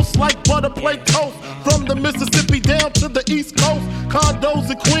me close like butter play toast. From the Mississippi down to the East Coast. Condos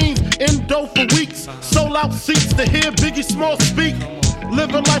in Queens, in dough for weeks. Sold out seats to hear Biggie Small speak.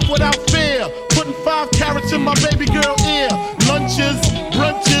 Living life without fear. Putting 5 carats in my baby girl ear. Lunches,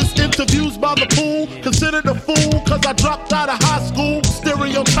 brunches, interviews by the pool. Considered a fool cause I dropped out of high school.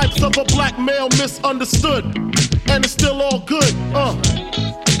 Stereotypes of a black male misunderstood. And it's still all good,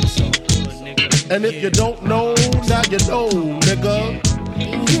 And if you don't know, now you know, nigga.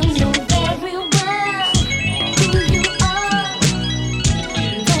 You know very well who you are.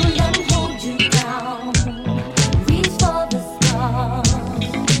 Don't let 'em hold you down. Reach for the stars.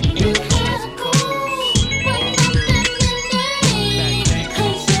 You had a goal, but nothing remains.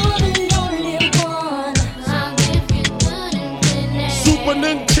 'Cause you're the only one. I'll give you good and finish. Super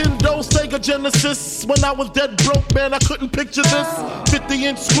Nintendo, Sega Genesis. When I was dead broke, man, I couldn't picture this.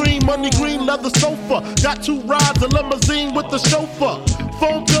 50-inch screen, money green leather sofa. Got 2 rides, a limousine with the chauffeur.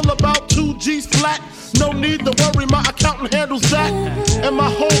 Phone bill about 2 G's flat. No need to worry, my accountant handles that. And my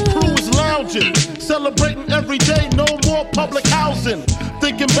whole crew is lounging, celebrating every day, no more public housing.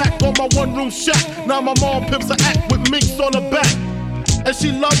 Thinking back on my one-room shack. Now my mom pimps an act with minks on her back. And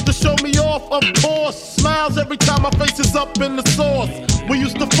she loves to show me off, of course. Smiles every time my face is up in the sauce. We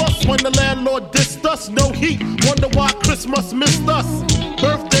used to fuss when the landlord dissed us. No heat, wonder why Christmas missed us.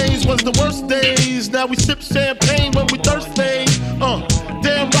 Birthdays was the worst days. Now we sip champagne when we thirsty.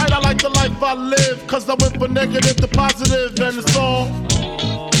 Damn right I like the life I live. Cause I went from negative to positive and it's all.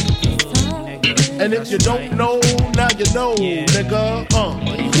 And if you don't know, now you know, nigga.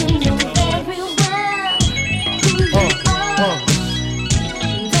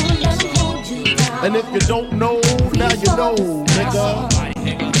 And if you don't know, now you know, nigga.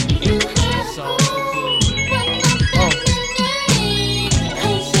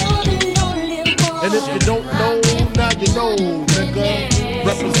 And if you don't know, now you know, nigga.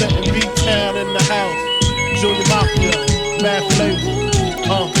 Representing B-Town in the house. Junior Mafia, Mad Flavor.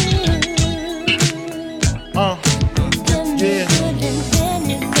 Yeah.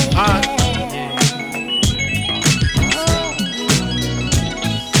 Alright.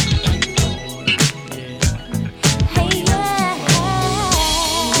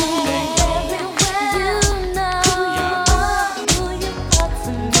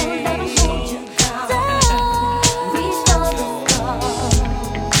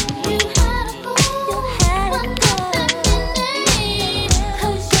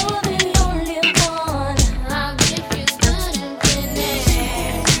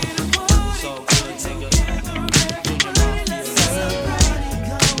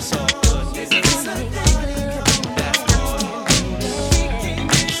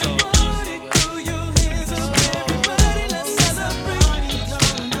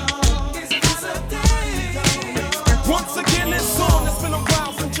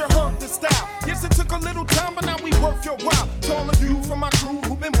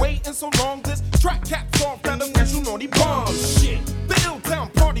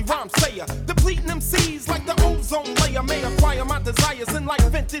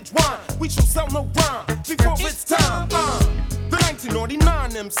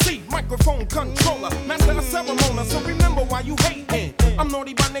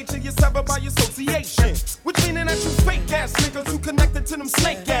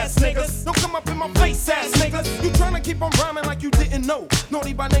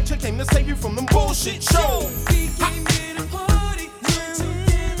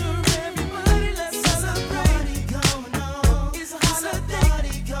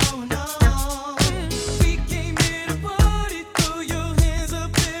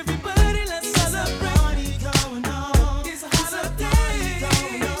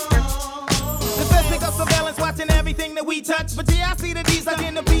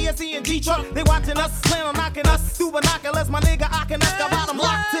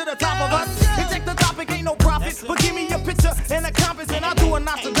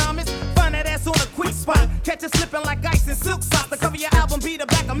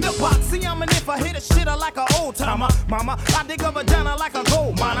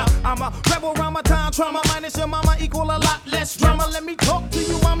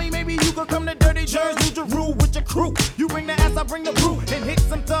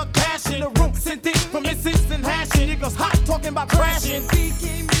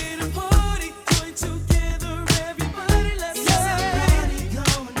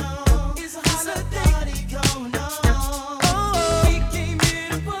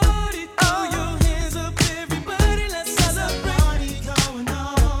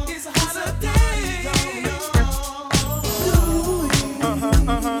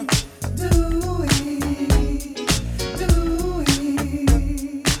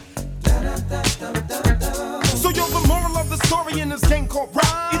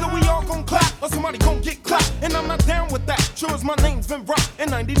 Either we all gon' clap or somebody gon' get clapped. And I'm not down with that. Sure as my name's been rocked. In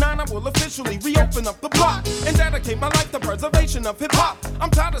 99 I will officially reopen up the block and dedicate my life to preservation of hip hop. I'm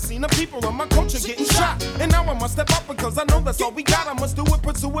tired of seeing the people of my culture getting shot. And now I must step up because I know that's all we got. I must do it,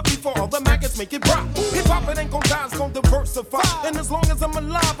 pursue it before all the maggots make it rock. Hip hop, it ain't gon' die, it's gon' diversify. And as long as I'm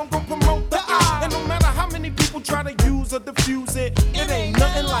alive, I'm gon' promote the I. And no matter how many people try to use or diffuse it, it ain't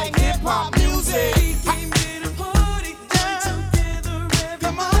nothing like hip hop music.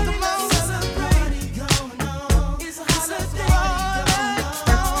 Come on, come on.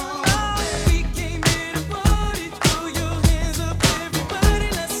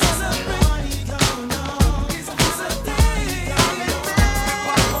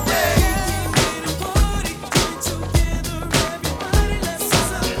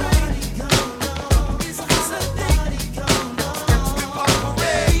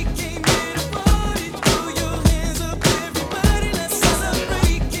 You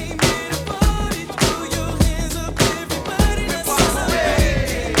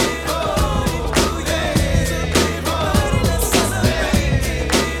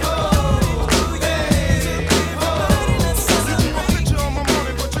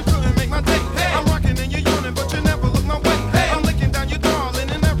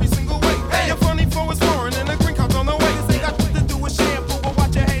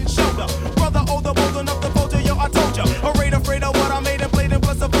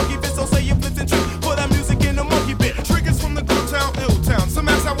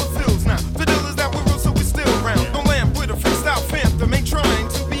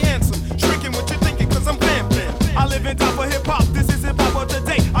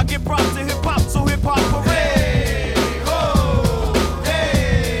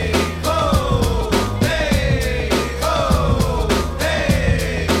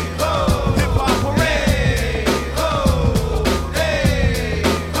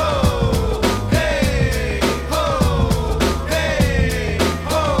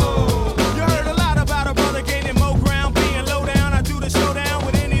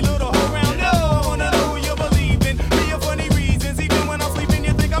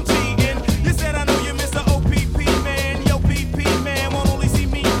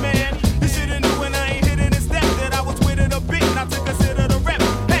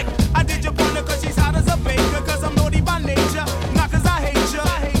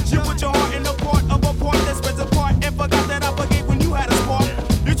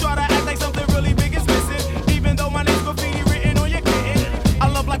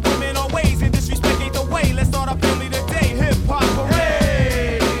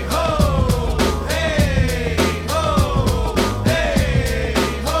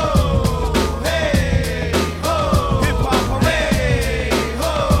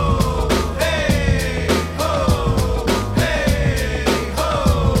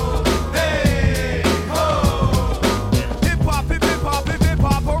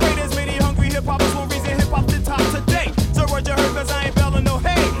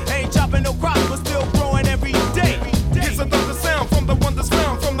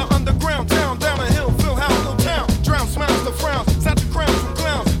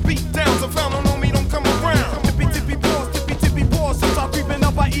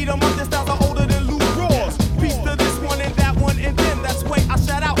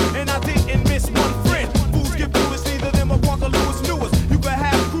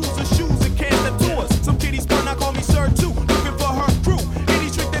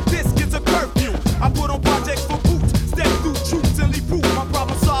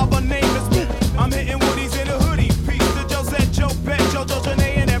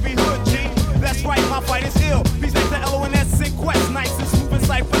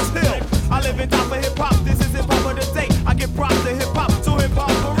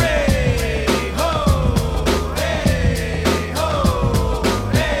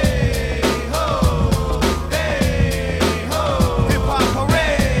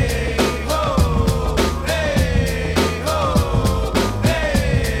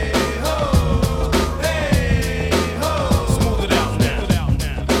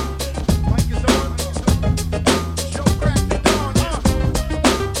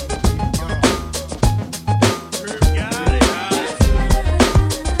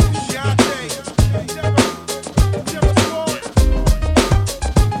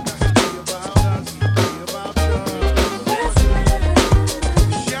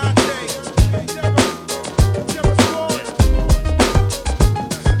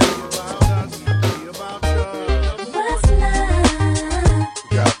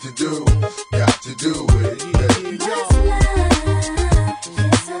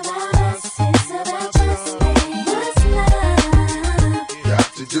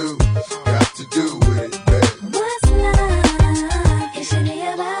to do with it, baby. What's love? It should be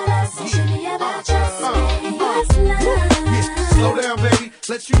about us. It should be about just me. What's love? Slow down, baby.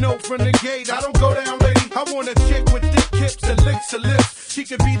 Let you know from the gate, I don't go down, lady. I want a chick with thick hips and licks her lips. She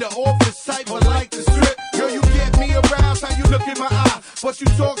could be the office type, but like to strip. Girl, you get me aroused, how you look in my eye. But you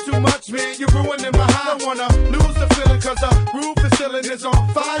talk too much, man, you're ruining my high. I wanna lose the feeling, cause the roof is ceiling is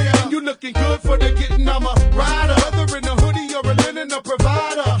on fire. And you looking good for the getting, I'm a rider. Whether in a hoodie or a linen, a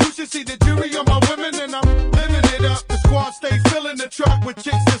provider. You should see the jury on my women, and I'm living it up. The squad stay filling the truck with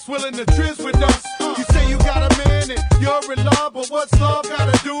chicks that's willing to trizz with us. You say you got a man and you're in love, but what's love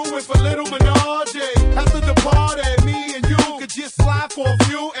gotta do with a little menage? After the party, me and you could just slide for a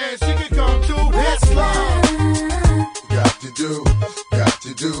few, and she could come too. That's love. Got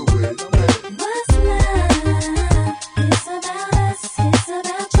to do with it, baby. What's love? It's about us. It's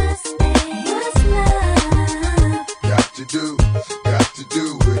about just me. What's love? Got to do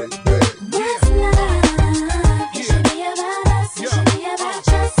with it, baby. What's love? It should be about us. It should be about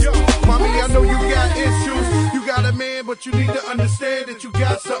just me. Mommy, I know you got issues. You got a man, but you need to understand that you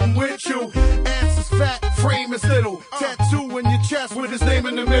got something with you. Ass is fat, frame is little. Tattoo in your chest with his name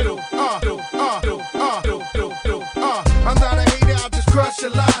in the middle. I'm not a hater, I'll just crush a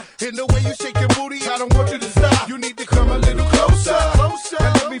lot. In the way you shake your booty, I don't want you to stop. You need to come a little closer.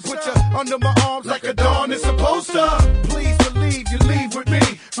 And let me put you under my arms like a dawn is supposed to. Please believe you leave with me.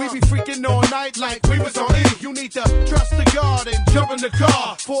 We be freaking all night like we was on E. You need to trust the God and jump in the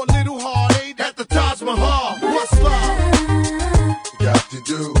car for a little heartache at the Taj Mahal. What's love? Got to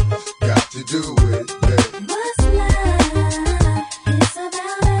do with it, baby. What's love? It's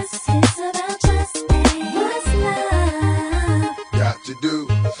about us. It's about just me. What's love? Got to do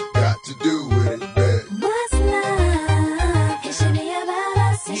with it, baby. What's love? It should be about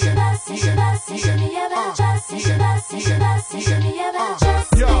us. It should us. It should us. It should be about just. It should us. It should us. It should be about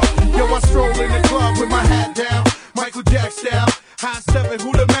just. Yo, I stroll in the club with my hat down, Michael Jack style. High stepping,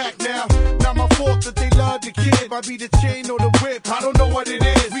 who the Mac now? Not my fault that they love the kid. Might be the chain or the whip, I don't know what it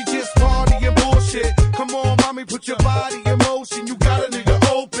is. We just party and bullshit. Come on, mommy, put your body in motion. You got a nigga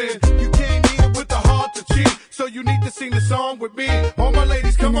open. You came here with the heart to cheat, so you need to sing the song with me. All my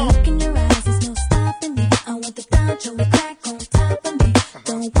ladies, come on. Look in your eyes, there's no stopping me. I want the Don with crack on top of me.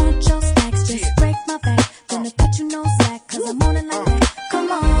 Don't want your stacks, just break my back. Gonna put you no slack, cause I'm on it like that.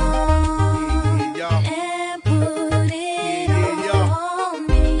 Come on. And put it on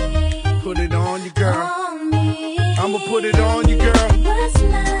me. Put it on you, girl. On me. I'ma put it on you, girl. What's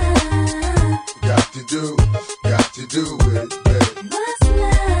love? Got to do with it, baby. What's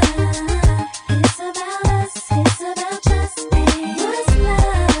love? It's about us. It's about just me. What's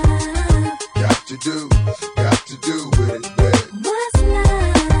love? Got to do with it, baby. What's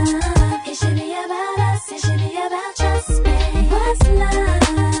love? It should be about us. It should be about just me. What's love?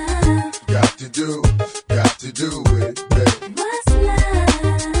 Got to do with it, baby. What's love?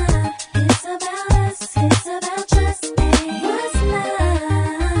 It's about us. It's about just me. What's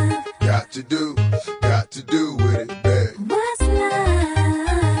love? Got to do with it, baby. What's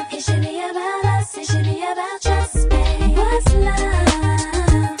love? It should be about us. It should be about just me. What's love?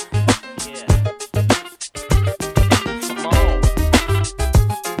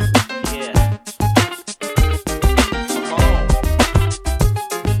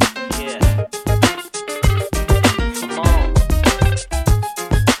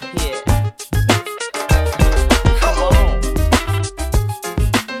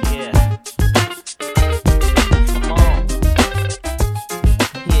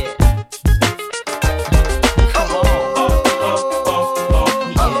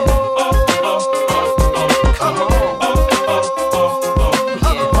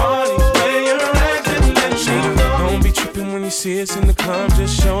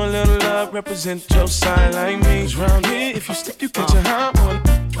 Represent your side like me. Cause round here, if you slip, you catch a hot one.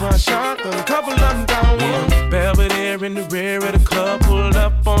 One shot, then a couple of them down one. Belvedere in the rear of the club, pulled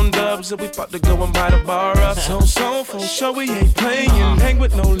up on dubs, and we about to go and buy the bar up. So, for sure we ain't playing. Hang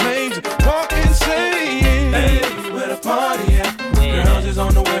with no lames, walk insane. Hey, where the party at? Girls is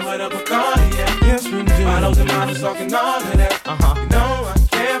on the way with a Bacardi at. Yes, we do. Bottles and models talking all of that. You know I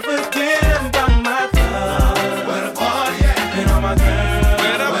can't forget about my thug. Where the party at? And all my girls.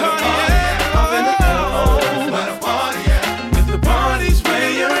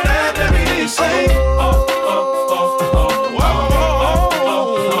 Say, all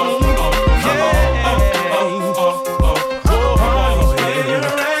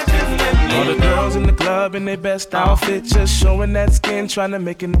the girls in the club club in their best outfit, just showing that skin, trying to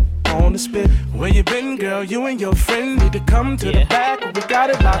make it on the spit. Where you been, girl? You and your friend need to come to the back. We got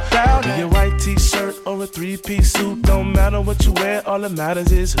it locked down. Be a white t-shirt or a three-piece suit, don't matter what you wear. All that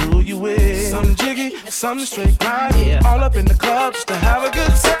matters is who you with. Some jiggy, some straight grind. All up in the club just to have a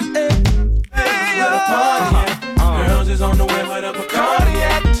good time. Hey, where the party at? Girls is on the way where the Bacardi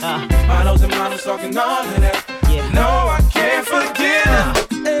at. Models and models talking all of that. No, I can't forget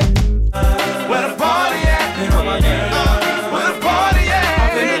it. Where the party at? Where the party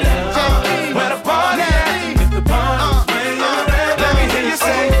at? Where the party at? If the party's where you're at, let me hear you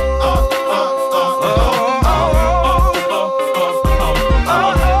say.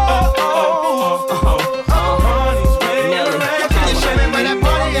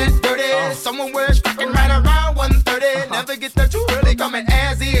 Someone wears striking right around 1:30. Never get there too early, coming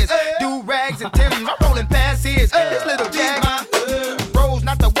as is. Do rags and Tim's, I'm rolling past his. This little jag, my Rose,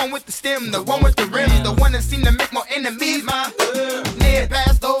 not the one with the stem, the one with the rim, the one that seem to make more enemies. My near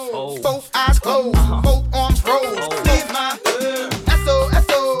past those, both eyes closed, both arms rose. Leave my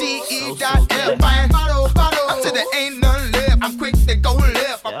SOSODE.F. Buying bottle, until there ain't none left. I'm quick to go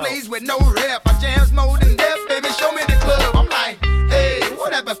left. I plays with no rep. I jams more than death, baby. Show me the club. I'm like, hey,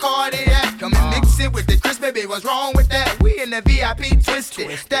 whatever card it at. Come and mix it with the crisp, baby. What's wrong with that? We in the VIP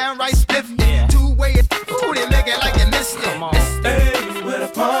twisted, downright spiffed. Two-way, ooh, they make it like you missed it. Hey, where the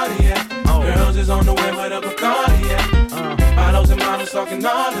party at? Girls is on the way where the Bacardi at. Models and models talking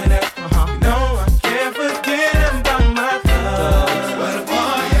all of that. You know I can't forget about my thugs. Where the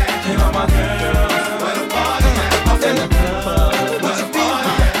party at? And all my girls. Where the party at? Off in the club. Where the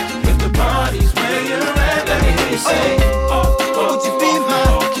party at? If the party's where you're at, let me hear you say. Would you be my?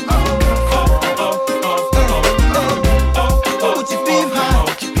 Would you be my?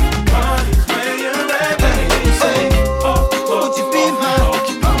 Party's where you're at, let me hear you say. Would you be my?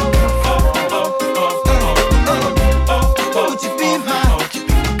 Would you be my?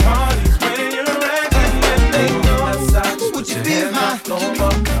 Party's where you're at, left side, just put your hands up, throw 'em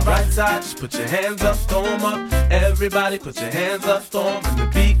up. Right side, just put your hands up, throw 'em up. Everybody put your hands up, throw 'em. When the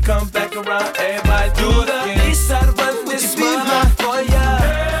beat comes back around, everybody do the east side, run this mother for ya.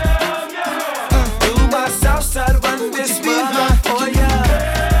 Do my south side, run this mother for ya.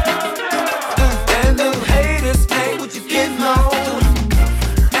 And them haters ain't getting on,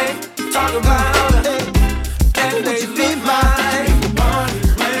 ain't talking about it, and they be mine. The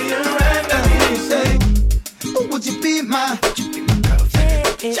party's where you're at, let me hear you say. Would you be my?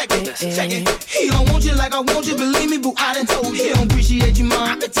 Check it, check it. He don't want you like I want you, believe me, boo, I done told. He don't appreciate you, man,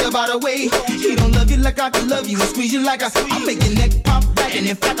 I can tell by the way. He don't love you like I can love you, and squeeze you like I make your neck pop back, and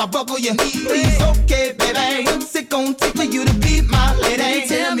in fact I buckle your knee. Please, okay, baby, what's it gon' take for you to be my lady?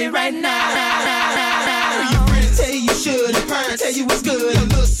 Tell me right now. You pretty, tell you should, and tell you it's good. Your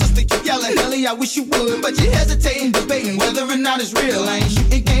little sister keep yelling, Ellie, I wish you would, but you hesitating, debating whether or not it's real. I ain't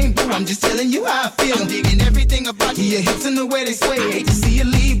shooting game, boo, I'm just telling you how I feel. I'm digging everything about you, your hips and the way they sway. Hate to see you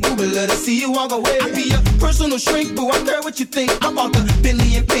leave, boo, but love to see you walk away. I be your personal shrink, boo, I care what you think. I bought the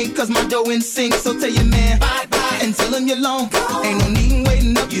Bentley in pink, cause my dough in sync. So tell your man, bye-bye, and tell him you're long. Ain't no need in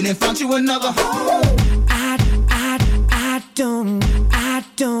waiting up, you done found you another.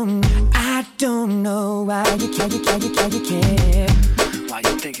 I don't know why you care. Why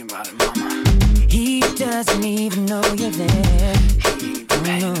you thinking about it, mama? He doesn't even know you're there. He ain't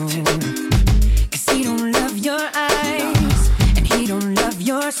paying attention. Cause he don't love your eyes, and he don't love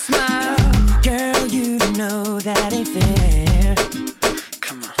your smile. Girl, you know that ain't fair.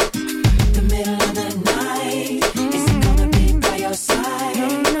 Come on. The middle of the night, is he gonna be by your side?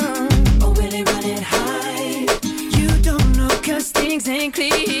 No. Or will he run it high? You don't know cause things ain't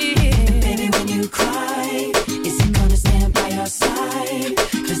clear. And baby, when you cry, is he gonna stand by your side?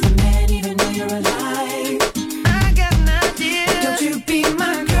 Does the man even know you're alive? I got an idea. Don't you be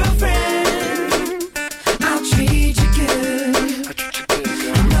my girlfriend, I'll treat you good.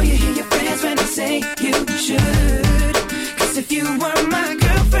 I know you hear your friends when they say you should. Cause if you were my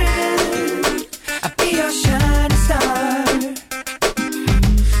girlfriend, I'd be your shining star,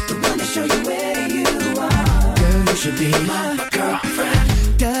 the one to show you where you are. Girl, you should be my girlfriend.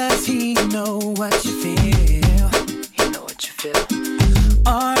 Does he know what you feel? He know what you feel.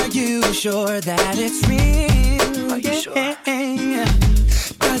 Are you sure that it's real? Are you sure?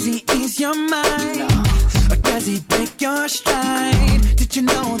 Does he ease your mind? No. Or does he break your stride? Did you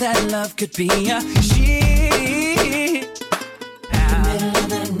know that love could be a shit? The middle of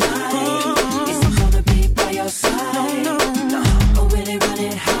the night, is he gonna be by your side? No. Or will he run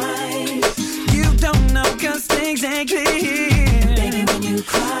it high? You don't know cause things ain't clear. Baby, when you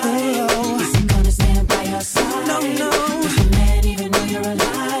cry, is he gonna stand by your side? No. Does the man even know you're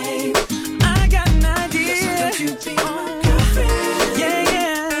alive? I got an idea.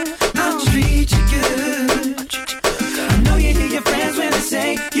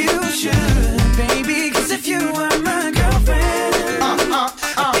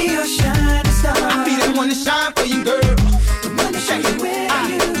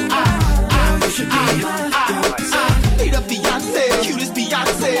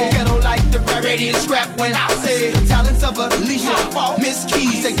 when I say the talents of Alicia, Miss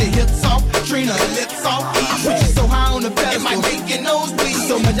Keys, take the hips off, Trina, lips off, put you so high on the pedestal, it might make your nose bleed.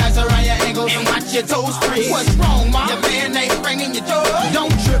 So much ice around your ankles and watch your toes freeze. What's wrong, ma? Your man ain't bringing your joy.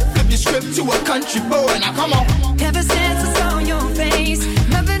 Don't trip, flip your script to a country boy. Now come on. Ever since I saw your face,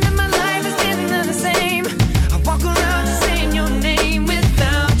 nothing in my life has been the same. I walk around just saying your name.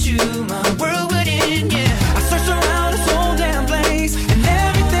 Without you, my world would end, yeah. I searched around this whole damn place, and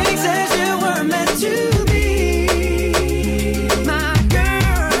everything says you were meant to be my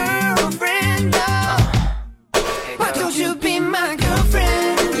girlfriend. Oh. Why don't you be my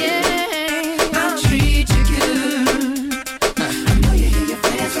girlfriend? Yeah, I'll treat you good. I know you hear your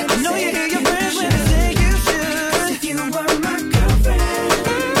friends when they say you should. If you were my girlfriend,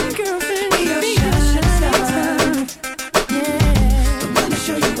 be your shining star. Yeah, I wanna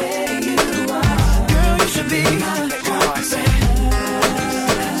show you where you are. Girl, you should be my girlfriend.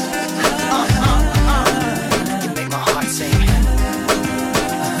 You make my heart sing.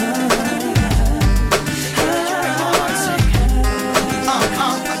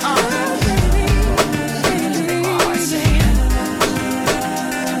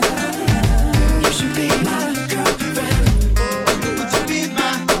 You should be my girlfriend. Would you be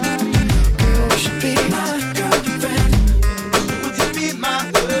my? You should be my girlfriend. Would you be my? Girl, you should be my girlfriend. Would you be my?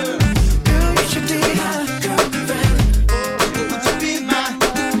 Girl, you should be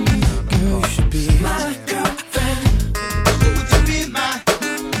my girlfriend. Would you be my?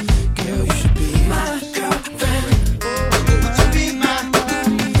 Girl, you should be my girlfriend. Would you be my? Girl,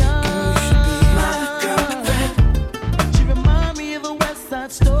 you should be my girlfriend. She remind me of a West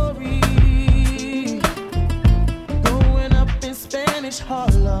Side Story. Growing up in Spanish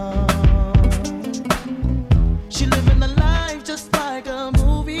Harlem. She living the life just like a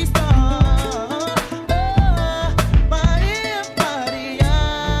movie star. Maria, Maria.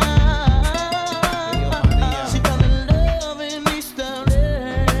 She fell in love in East LA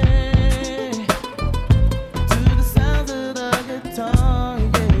to the sounds of the guitar,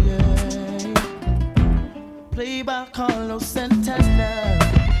 yeah. Played by Carlos Santana.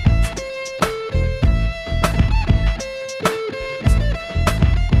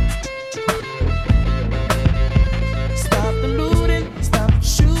 Stop the looting, stop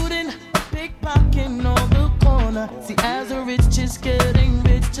shooting, pickpocketing on the corner. See, as the rich is getting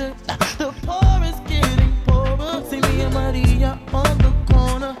richer, the poor is getting poorer. See me and Maria on the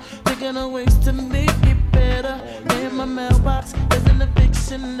corner, thinking of ways to make it better. In my mailbox, there's an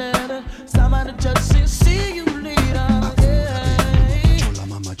eviction letter. Somebody judge says, see you later. Yeah. Chola,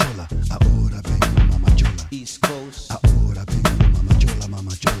 mama chola, ahora vengo, mama chola. East Coast. Ahora vengo, mama chola,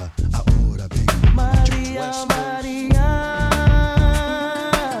 mama chola. Ahora vengo, mama chola. Maria, Maria.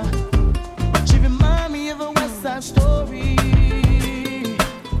 She remind me of a West Side Story.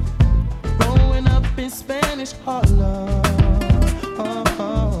 Growing up in Spanish Harlem.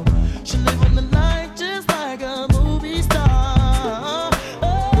 She living the life just like a movie star.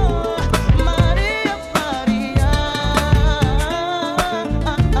 Maria, Maria.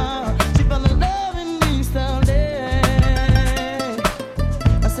 She fell in love in East LA.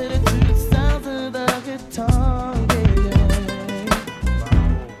 I said it to the sounds of the guitar, yeah.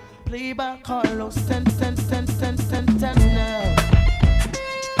 Played by Carlos Santana.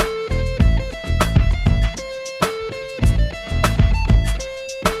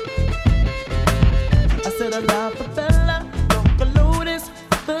 I said a la favela, Loca Lotus.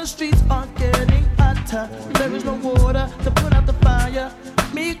 The streets are getting hotter. There is no water to put out the fire.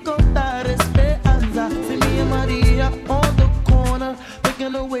 Mi contar esperanza. See me and Maria on the corner,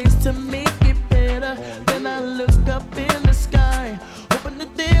 thinking of ways to make it better. Then I look up in the sky, hoping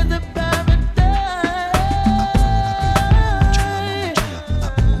that there's a paradise.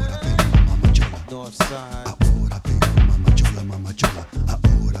 North side. Ahora vengo, mama chola, mama chola.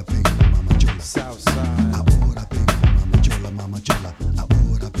 Ahora vengo, mama chola. South side. Ahora vengo, mama chola, mama chola.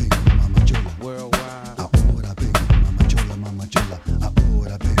 Ahora vengo, mama chola. Worldwide. Ahora vengo, mama chola, mama chola.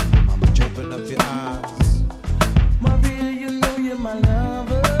 Ahora vengo, mama chola. Open up your eyes. Maria, you know you're my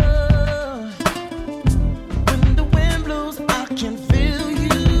lover.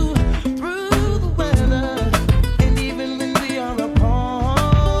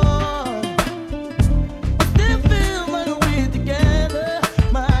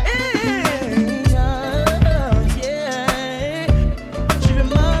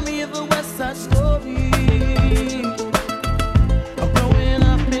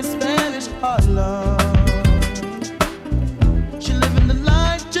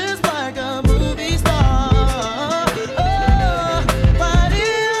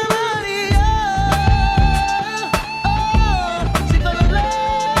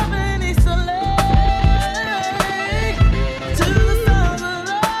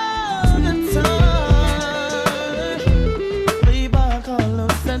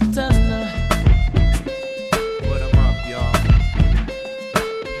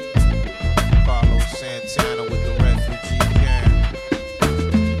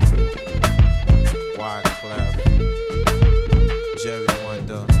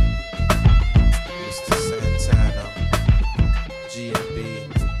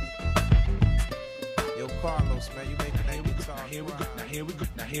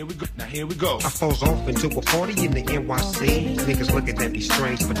 here we go. I falls off into a party in the NYC. Niggas looking at me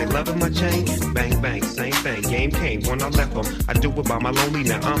strange, but they loving my chain. Bang, bang, same thing. Game came when I left them. I do it by my lonely,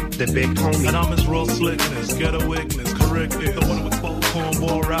 now I'm the big homie. And I'm his real slickness, ghetto witness, correctness. The one with both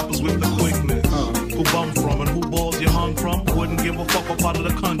cornball rappers with the quickness. Who bum from and who balls you hung from? Wouldn't give a fuck what part of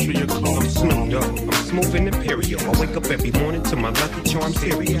the country you come from. Snoop Dogg, I'm smooth and imperial. I wake up every morning to my Lucky Charm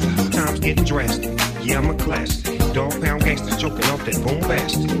cereal. Times getting drastic, yeah I'm a classic. Dog pound gangsters choking off that boom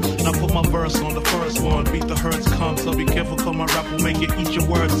bastard. I put my verse on the first one, beat the hurts come, so be careful cause my rap will make you eat your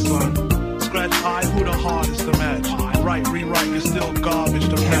words, son. Scratch I, who the hardest to match? Right, rewrite, you're still garbage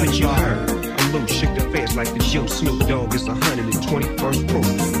to match. Haven't you heard? I'm loose, shake the feds like the show. Snoop Dogg is 121st proof.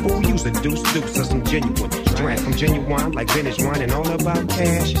 Fool use a deuce, as I'm genuine. Drag from genuine like vintage wine and all about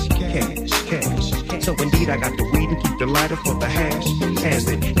cash. Cash. So indeed I got the weed and keep the lighter for the hash. Has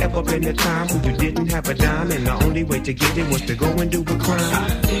it ever been a time when you didn't have a dime and the only way to get it was to go and do a crime?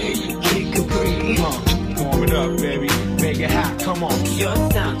 I dare you, Kid Capri. Warm it up, baby. Make it hot, come on. Your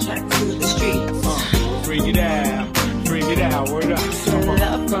soundtrack to the streets. Bring it out, word up.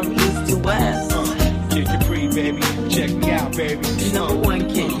 Love from east to west. Kid Capri, baby. Check me out, baby. No one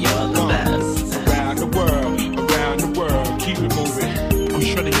can, you're the best. Around the world, keep it moving. I'm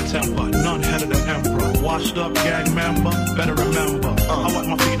shredding your temper, none head of the emperor. Washed up gang member, better remember. I wipe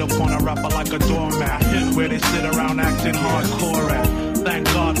my feet up on a rapper like a doormat. Where they sit around acting hardcore at. Thank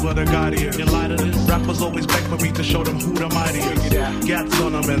God for the guardian. You lie to this? Rappers always beg for me to show them who the mighty is. Gats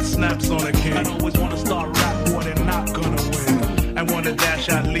on them and snaps on a king. I always wanna start rap, boy, they're not gonna win. And wanna dash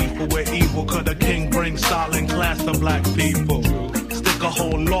out lethal with evil. Cause the king brings style and class to black people. Stick a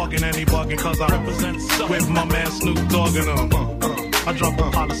whole log in any bugging. Cause I represent with my man Snoop Dogg and them. I drop a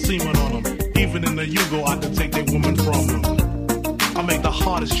pot of semen on them. Even in the Yugo, I can take their woman from them. I make the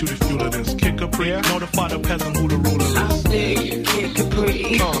hardest shooter fuel of this. Kid Capri, notify the peasant who the ruler is. I dare you, Kid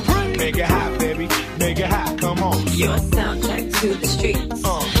Capri. Make it hot, baby. Make it hot, come on. Your soundtrack to the streets.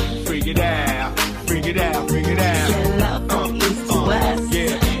 Freak it out. Your love from east to west.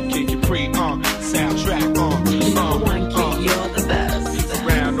 Yeah, Kid Capri, soundtrack, No one can, you're the best.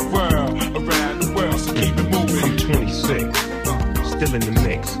 Around the world, so keep it moving. I'm 26. Still in the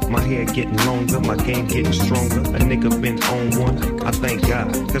mix, my hair getting longer, my game getting stronger. A nigga been on one, I thank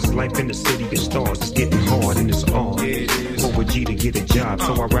God. Cause life in the city of stars is getting hard and it's hard. For a G to get a job,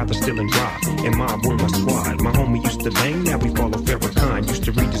 so I'd rather still and rock and mob with my squad. My homie used to bang, now we follow Farrakhan. Used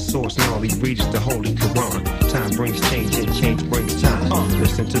to read the source, now all he reads is the Holy Quran. Time brings change and change brings time.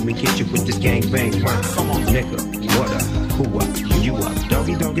 Listen to me, hit you with this gang bang rhyme. Nigga, what up, who up, you up.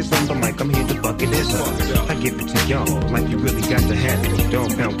 Doggy dog is on the mic, I'm here to bucket this up. I give it to y'all like you really got to have it.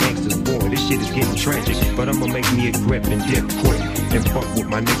 Dog pound gangsters, boy, this shit is getting tragic. But I'ma make me a grip and dip quick. And fuck with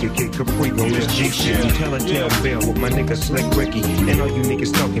my nigga Kid Capri on this G shit. And tell a tale bell with my nigga Slick Ricky. And all you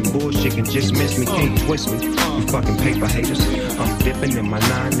niggas talking bullshit can just miss me, can't twist me. You fucking paper haters. I'm dipping in my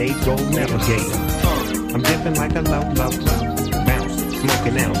 9-8 gold navigator. I'm dipping like a low, bounce,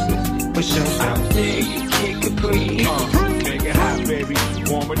 smoking ounces. For sure, I dare you, Kid Capri. Make it hot, baby.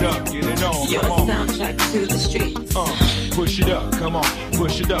 Warm it up, get it on. Your soundtrack to the streets. Push it up, come on.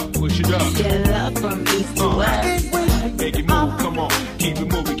 Push it up. Your love from east to west. Make it move, come on. Keep it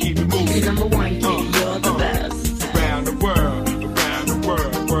moving. Number one kid, you're the best. Around the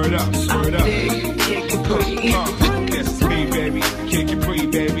world, word up. I dare you, Kid Capri. That's me, baby. Kid Capri,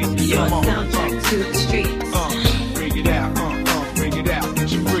 baby. Your Come on. soundtrack to the streets. Bring it out,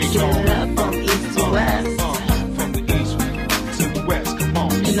 get your freak Your on. love from east to west. From the east to the west, come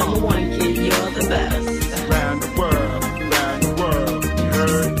on. Number one kid, you're the best. Around the world, you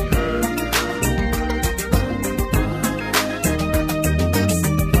heard.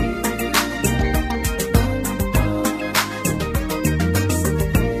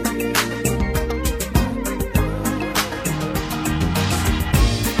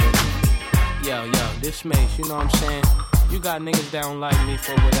 This Mace, you know what I'm saying? You got niggas that don't like me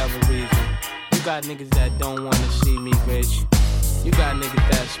for whatever reason. You got niggas that don't wanna see me rich. You got niggas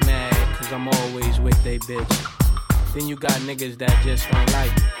that's mad cause I'm always with they bitch. Then you got niggas that just don't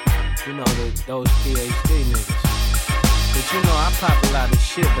like me. You know, those PhD niggas. But you know, I pop a lot of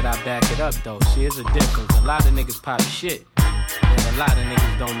shit, but I back it up though. See, there's a difference. A lot of niggas pop shit, and a lot of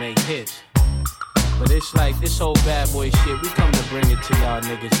niggas don't make hits. But it's like this whole bad boy shit, we come to bring it to y'all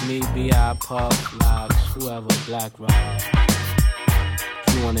niggas. Me, B.I., Puff, Locks, whoever, Black Rock.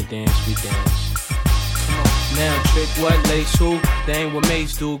 If you wanna dance, we dance. Come on. Now trick what, lace who? They ain't what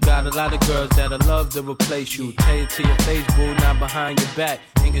mates do. Got a lot of girls that'll love to replace you. Tell it to your face, boo, not behind your back.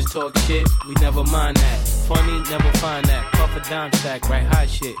 Niggas talk shit, we never mind that. Funny, never find that. Puff a dime stack, right hot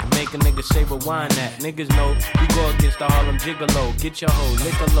shit. Make a nigga say rewind that. Niggas know we go against the Harlem Gigolo. Get your hoe,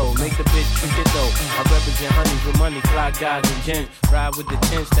 lick a low, make the bitch trick it though. I represent honeys with money, fly guys and gents. Ride with the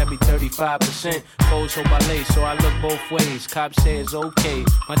tents, that be 35%. Foes hold my lace, so I look both ways. Cops say it's okay,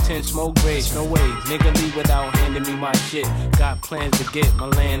 my tent smoke grace, no way. Nigga leave without handing me my shit. Got plans to get my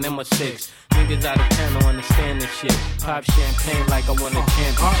land and my six. Niggas out of town don't understand this shit. Pop champagne like I won a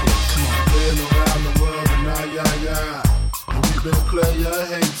championship. Come on. Playing around the world and and we been player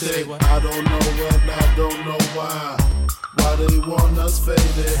hated. I don't know what, I don't know why. Why they want us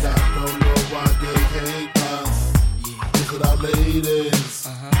faded. I don't know why they hate us. Is it our ladies?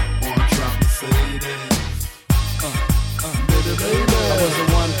 Or trying to say this? I was a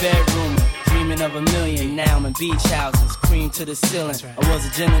one bedroom, dreaming of a million. Now I'm in beach houses, cream to the ceiling. I was a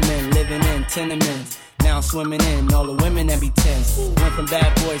gentleman living in tenements. Now I'm swimming in all the women that be tense. Went from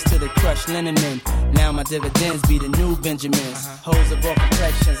bad boys to the crushed linen men. Now my dividends be the new Benjamins. Hoes of all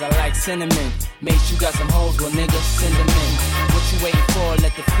complexions, I like cinnamon. Mate, you got some hoes, well nigga, send them in. What you waiting for?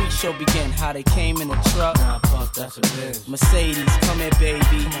 Let the freak show begin. How they came in a truck. Nah, Puff, that's a bitch. Mercedes, come here,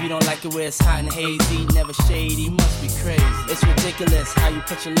 baby. You don't like it where it's hot and hazy, never shady. You must be crazy. It's ridiculous how you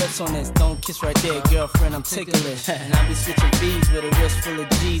put your lips on this. Don't kiss right there, girlfriend, I'm ticklish. And I be switching V's with a wrist full of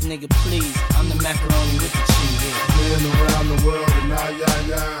G's, nigga, please. I'm the macaroni with the cheese. Playing around the world and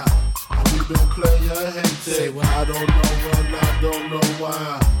and we been player hated. I don't know when, I don't know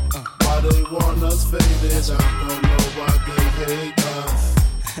why. Why they want us faded. I don't know why they hate us.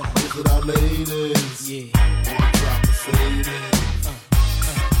 Is it our ladies? Or try to fade it?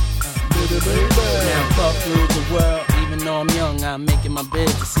 Now Puff rules the world. Even though I'm young, I'm making my bid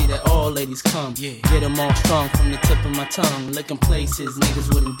to see that all ladies come. Get them all strong from the tip of my tongue. Looking places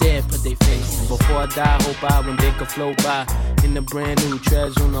niggas wouldn't dare put their faces. Before I die, hope I when they could float by. In the brand new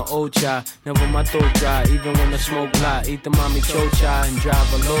treads on the old chai. Never my throat dry, even when the smoke fly. Eat the mommy chocha and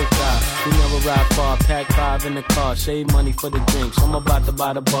drive a low car. We never ride far, pack 5 in the car. Save money for the drinks, I'm about to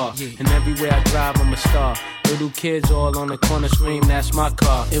buy the bar. And everywhere I drive, I'm a star. Little kids all on the corner scream, that's my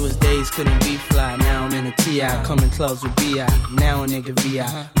car. It was days couldn't be fly, now I'm in a T.I. Come in clubs with B.I. Now a nigga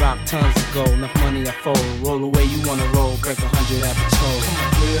V.I. Rock tons of gold, enough money I fold. Roll away, you wanna roll, break 100 at the toll.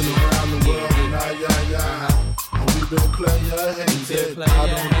 Playing around the world and we been player hated. I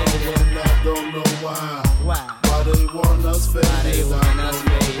don't know when, I don't know why. Why they want us faded. I don't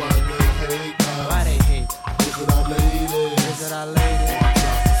know why they hate us. Why they hate us? Is it our ladies? Is it our ladies?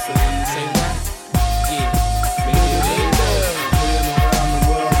 Say what? Yeah.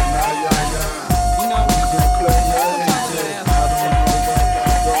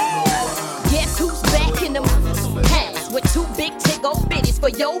 With two big tick-o bitties for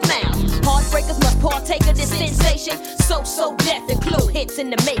your mouth. Heartbreakers must partake of this sensation. So death and clue hits in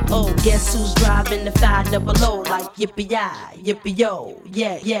the make. Oh, guess who's driving the 500 like yippee-yi, yippee-yo.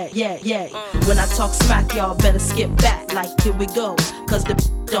 Yeah. When I talk smack, y'all better skip back. Like, here we go, cause the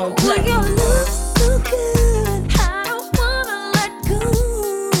don't play. Well, your love's so good, I don't wanna let go.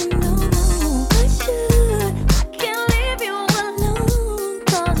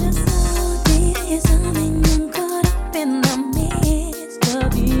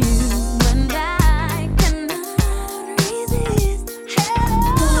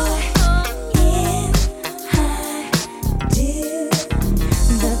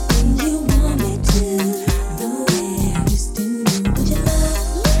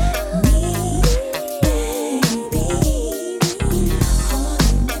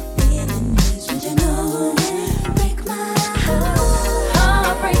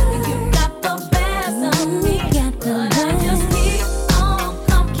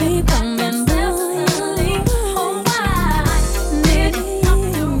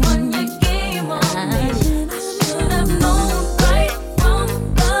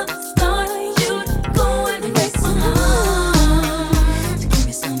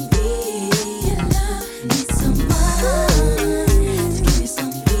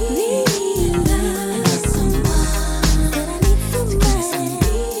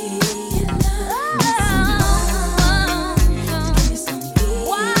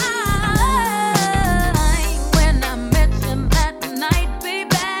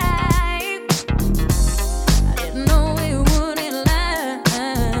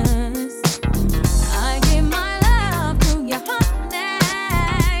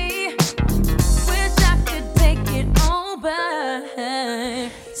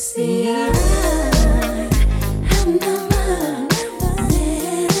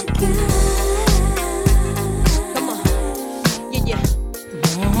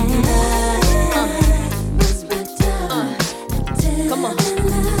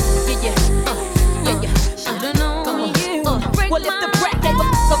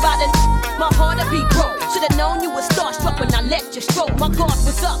 heart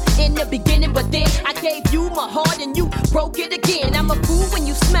was up in the beginning, but then I gave you my heart and you broke it again. I'm a fool when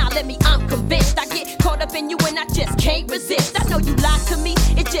you smile at me, I'm convinced. I get caught up in you and I just can't resist. I know you lied to me,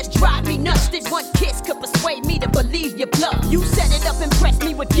 it just drives me nuts. That one kiss could persuade me to believe your bluff. You set it up, impressed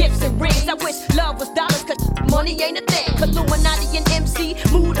me with gifts and rings. I wish love was dollars, cause money ain't a thing. Illuminati and MC,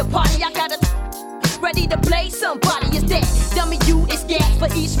 move the party. I got a ready to play somebody. Is that dummy you? It's gas for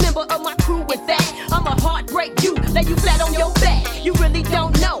each member of my crew. In fact, I'ma heartbreak you, lay you flat on your back. You really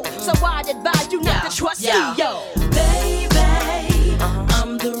don't know, so I'd advise you not to trust me, yo. Baby,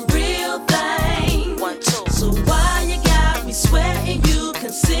 I'm the real thing. 1, 2. So why you got me sweating you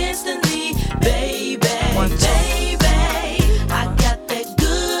consistently, baby? 1, 2. Baby, I got that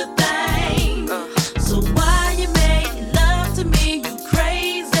good thing. So why you make love to me? You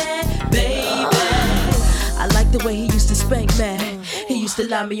crazy, baby. I like the way he used to spank me. He used to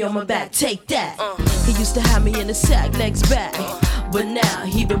lie me on my back, take that. He used to have me in the sack, legs back. But now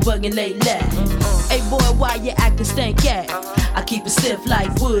he been bugging lately. Hey boy, why you acting stank at? I keep it stiff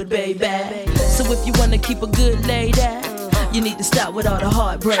like wood, baby. So if you wanna keep a good lady, you need to stop with all the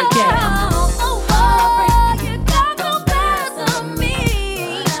heartbreak.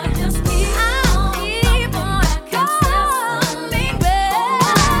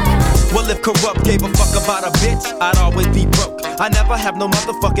 Well, if corrupt gave a fuck about a bitch, I'd always be broke. I never have no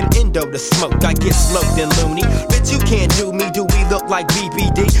motherfucking endo to smoke. I get sloped and loony. Bitch, you can't do me. Do we look like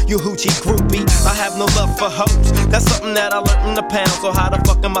BBD? You hoochie groupie. I have no love for hoes. That's something that I learned in the pound. So how the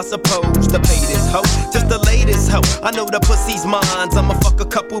fuck am I supposed to pay this hoe? Just the latest hoe. I know the pussy's mine. I'ma fuck a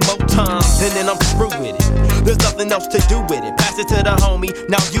couple more times and then I'm through with it. There's nothing else to do with it. Pass it to the homie,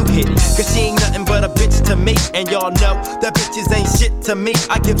 now you hit it. Cause she ain't nothing but a bitch to me. And y'all know that bitches ain't shit to me.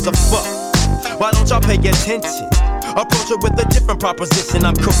 I gives a fuck. Why don't y'all pay attention? Approach her with a different proposition.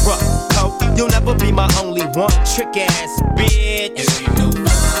 I'm corrupt, ho. You'll never be my only one. Trick ass bitch.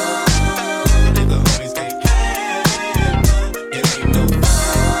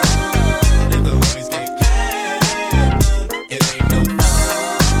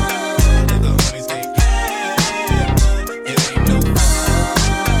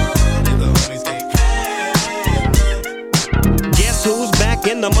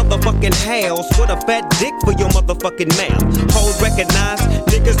 In the motherfucking house with a fat dick for your motherfucking mouth. Hoes recognize,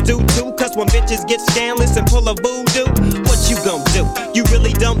 niggas do too. Cause when bitches get scandalous and pull a voodoo, what you gon' do? You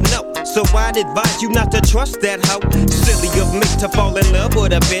really don't know. So I'd advise you not to trust that hoe. Silly of me to fall in love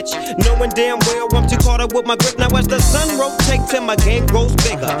with a bitch, knowing damn well I'm too caught up with my grip. Now as the sun rotates and my game grows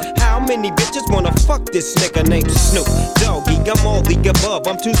bigger, how many bitches wanna fuck this nigga named Snoop Doggy? I'm all the above.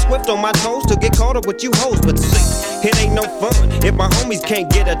 I'm too swift on my toes to get caught up with you hoes. But see, it ain't no fun if my homies can't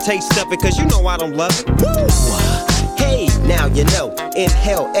get a taste of it, cause you know I don't love it. Woo! Hey, now you know.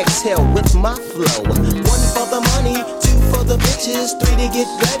 Inhale, exhale with my flow. 1 for the money, 2 for the bitches, 3 to get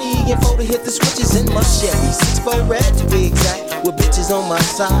ready, and 4 to hit the switches in my Chevy. 6 for red to be exact, with bitches on my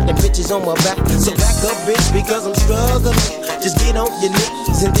side and bitches on my back. So back up, bitch, because I'm struggling. Just get on your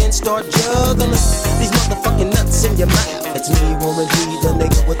knees and then start juggling these motherfucking nuts in your mouth. It's me, Warren G, the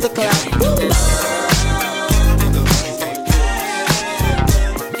nigga with the clout. Woo!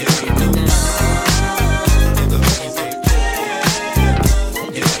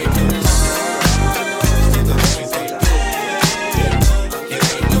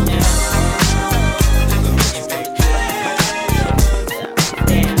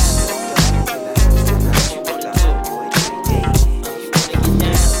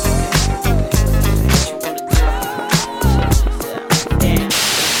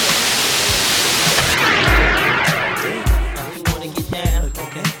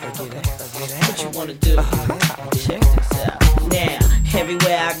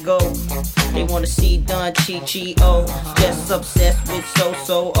 Chi-Chi-O, just obsessed with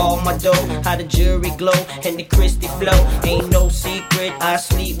so-so, all my dough, how the jury glow, and the Christy flow, ain't no secret, I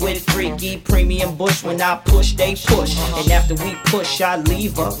sleep with freaky premium bush, when I push, they push, and after we push, I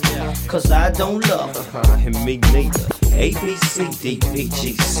leave her, cause I don't love her. And me neither. A, B, C, D, P,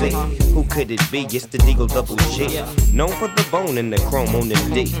 G, C. Who could it be? It's the Deagle Double G. Known for the bone and the chrome on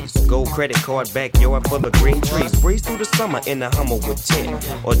them D's. Gold credit card backyard full of green trees. Breeze through the summer in a Hummer with 10.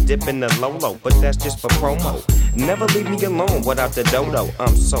 Or dip in the Lolo, but that's just for promo. Never leave me alone without the dodo.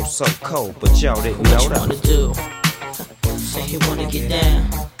 I'm so cold, but y'all didn't know that. What you wanna do? Say you wanna get down.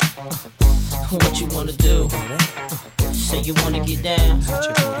 What you wanna do? Say you wanna get down.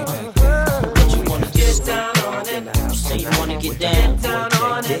 What you wanna do? Say you wanna get down.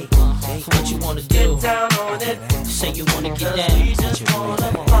 What you wanna do? Say you wanna get down.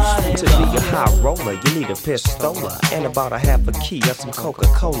 To be a high roller, you need a pistola and about a half a key of some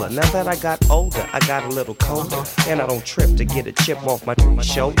Coca-Cola. Now that I got older, I got a little colder, and I don't trip to get a chip off my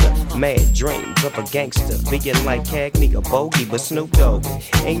shoulder. Mad dreams of a gangster, being like Cagney or Bogey, but Snoop Dogg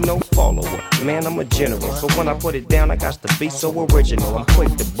ain't no follower. Man, I'm a general, so when I put it down, I got to be so original. I'm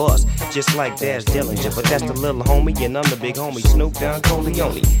quick to bust, just like Dash Dillinger, but that's the little homie, and I'm the big homie, Snoop Don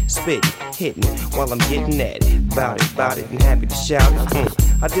Corleone. Spitting, hitting, while I'm getting at it. Bout it, and happy to shout it.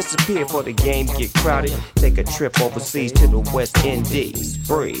 I disappear for the game get crowded. Take a trip overseas to the West Indies.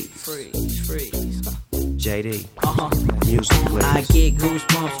 Freeze. JD. Music, please. I get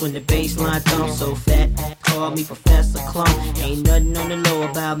goosebumps when the bass line thumps so fat. Call me Professor Clump. Ain't nothing on the low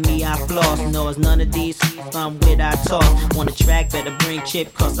about me, I floss. No, it's none of these I'm with, I talk. Want a track, better bring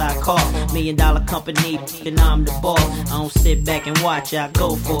chip, cause I cost. $1 million company, and I'm the boss. I don't sit back and watch, I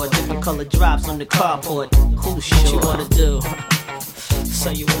go for it. Different color drops on the carport. Who shit you wanna do?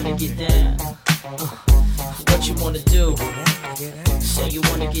 So you wanna get down? What you wanna do? So you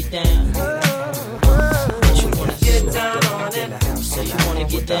wanna get down? What you wanna get down on it? So you wanna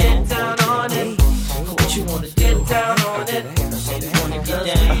get down on it? What you wanna get down on it? So you wanna get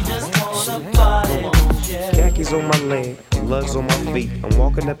down? You just wanna party. Khakis on my leg, lugs on my feet. I'm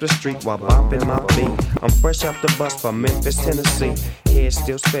walking up the street while bopping my beat. I'm fresh off the bus from Memphis, Tennessee. Head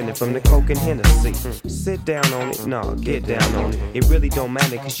still spinning from the Coke and Hennessy. Sit down on it, nah, get down on it. It really don't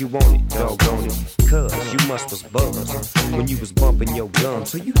matter cause you want it, doggone it. Cause you must was buzzed when you was bumping your gums,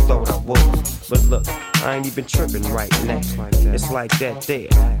 so you thought I was. But look, I ain't even tripping right now. It's like that there,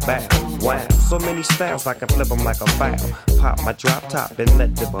 bow, wow. So many styles I can flip them like a foul. Pop my drop top and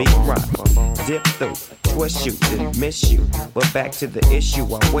let the beat rock. Dip through, twist you, then miss you. But back to the issue,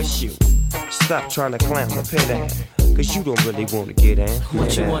 I wish you stop trying to clown the pit down, cause you don't really wanna get down.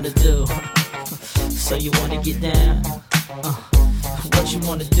 What you wanna do? So you wanna get down? What you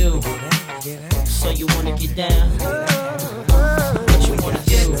wanna do? So you wanna get down? What you wanna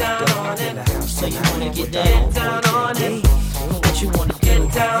get down on it? So you wanna get down on it? What you wanna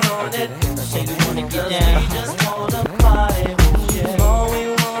get down on it? So you wanna get down? You just wanna party. All we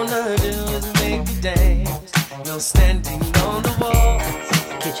wanna do is make you dance. No standing on the wall.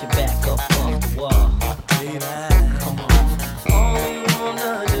 Get your back up off the wall. Come on. All we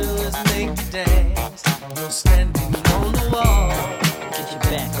wanna do is make you dance. No standing on the wall. Get your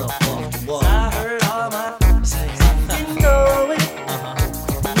back up off the wall. I heard all my saying. You know it.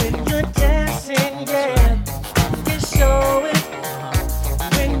 When you're dancing, yeah. You show it.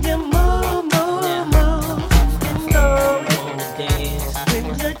 When you move, move, move. You know it. When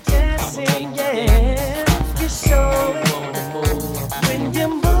you're dancing, yeah. You show it. When you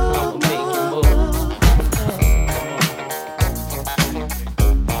move, move, move.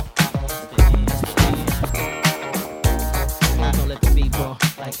 I'm gonna let the beat go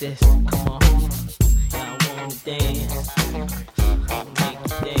like this. Come on. Y'all wanna dance. I'll make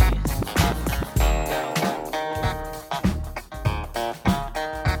you dance.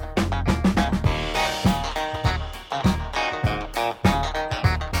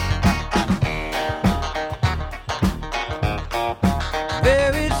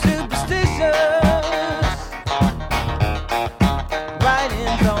 Very superstitious.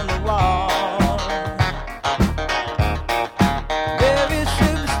 Writings on the wall. Very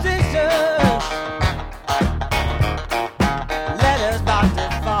superstitious.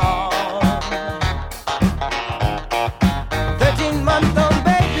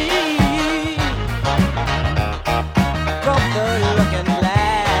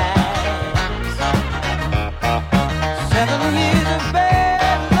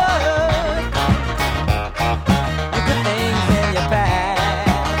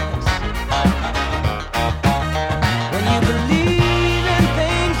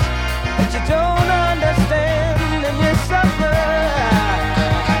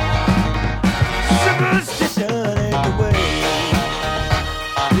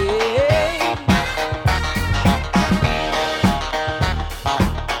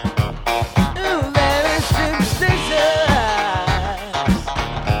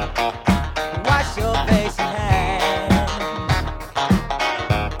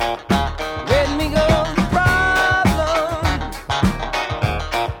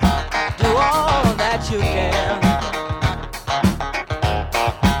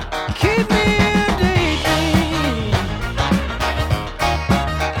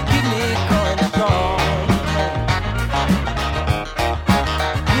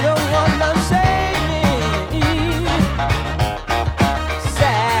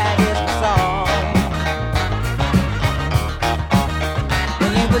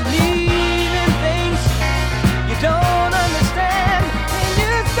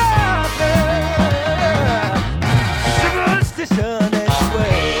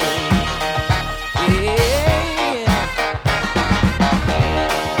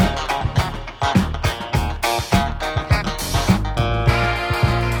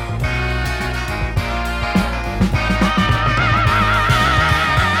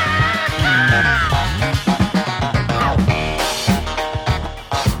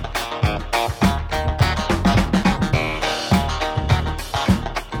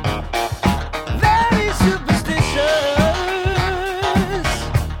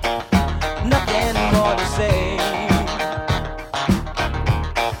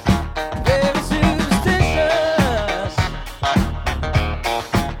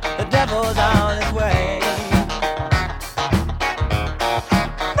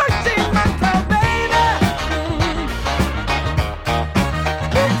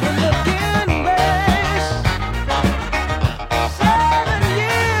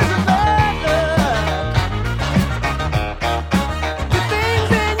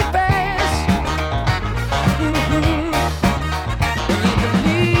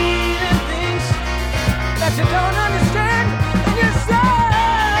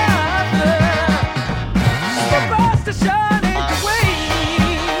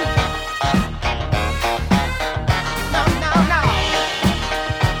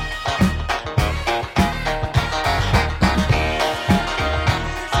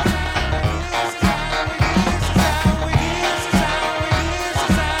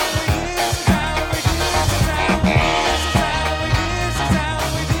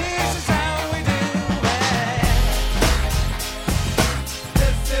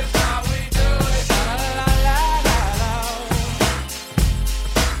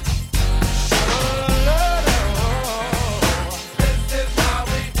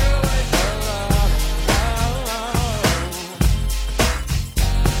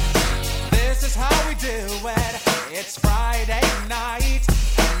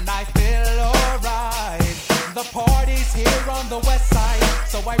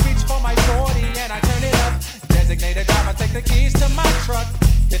 So I reach for my 40 and I turn it up. Designated driver, take the keys to my truck.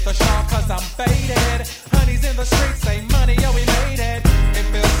 Hit the shawl cause I'm faded. Honey's in the streets, say money, yo, we made it. It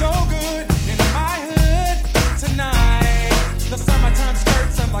feels so good in my hood tonight. The summertime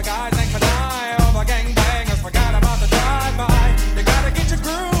skirts and the guys ain't canine. All the gangbangers forgot about the drive-by. You gotta get your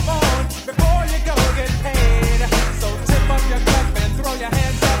groove on before you go get paid. So tip up your cup and throw your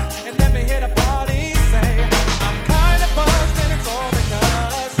hands up and let me hit a party. Say, I'm kinda buzzed and it's all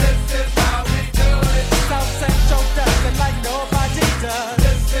because this is how we do it. South Central does it like nobody does.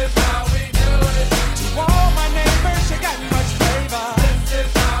 This is how we do it. To all my neighbors, you got much flavor. This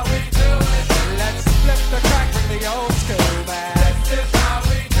is how we do it. Let's flip the crack with the old school back. This is how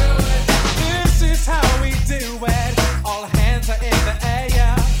we do it. This is how we do it. All hands are in the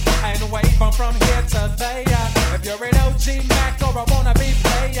air and wave from here to there. If you're an OG Mac or a wannabe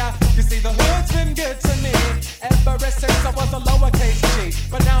player, you see the hood's been good to me ever since I was a lowercase G.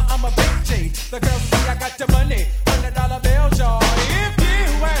 But now I'm a big G. The girls see I got the money, $100 bills, y'all. If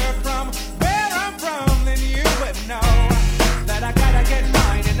you were from where I'm from, then you would know that I gotta get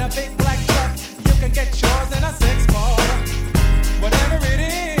mine in a big black truck. You can get yours in a 6-4. Whatever it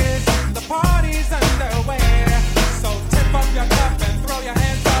is, the party's underway. So tip up your cup and throw your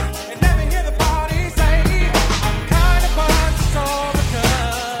hands up and let me hear the party say, I'm kinda buzzed, so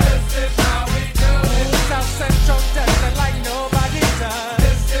because this is how we do it. South Central does it like nobody does.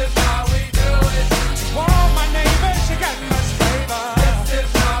 This is how we do it. To all my neighbors, you got much flavor. This is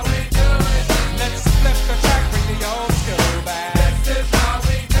how we do it. Let's flip the track, bring the old school back. This is how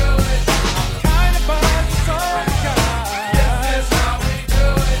we do it. I'm kinda buzzed, so because this is how we do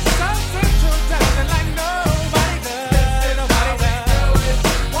it. South Central does it like nobody does. Nobody does.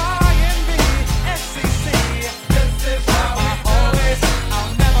 YNB, SCC. This is how my always.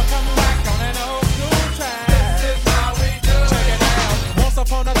 I'll never come back on an old school track. This is how we do it. Check it out. Once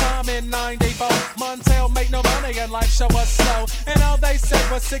upon a time in '94, Montel made no money and life show was slow. And all they said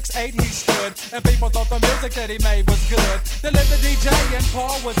was 6'8" he stood. And people thought the music that he made was good. They lived the DJ and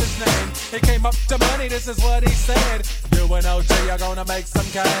Paul was his name. He came up to money, this is what he said. You and OG are gonna make some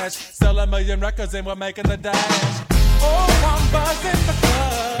cash. Sell 1 million records and we're making the dash. Oh, I'm buzzing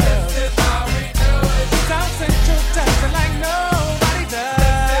because this is how we do it. South Central does it like nobody does.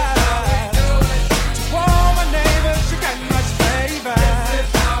 This is how we do it. To all my neighbors, you got much flavor. This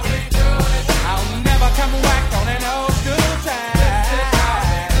is how we do it. I'll never come back on an old school track. This is how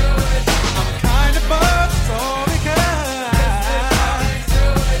we do it. I'm kinda buzzed, so because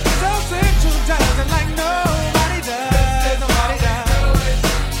South Central does it like nobody does. Nobody does.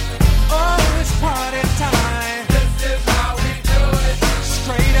 Oh, it's party time. This is how we do it.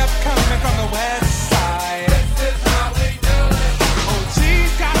 Straight up coming from the west side. This is how we do it. Oh,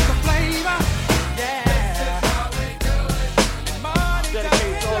 she's got the flavor. Yeah. This is how we do it. And money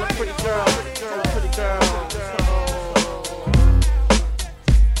dedicated to all the pretty girls. Pretty girls.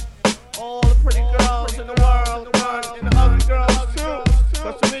 All the pretty girls in the world. And the other girls too.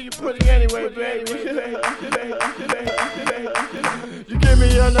 But to me, you pretty anyway, baby. You give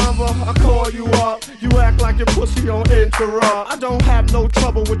me your number, I call you up. You act like your pussy on interrupt. I don't have no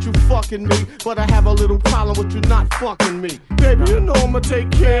trouble with you fucking me, but I have a little problem with you not fucking me. Baby, you know I'ma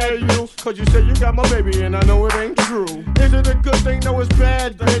take care of you, cause you say you got my baby and I know it ain't true. Is it a good thing? No, it's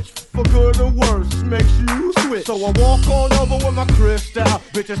bad, bitch. For good or worse, makes you switch. So I walk on over with my crystal.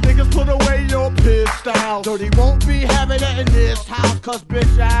 Bitches, niggas, put away your pistol. Dirty won't be having it in this house, cause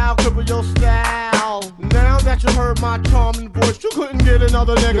bitch, I'll cripple your style. Now that you heard my charming voice, you couldn't get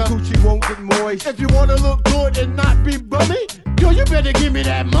another nigga. Your coochie won't get moist. If you wanna look good and not be bummy, yo, you better give me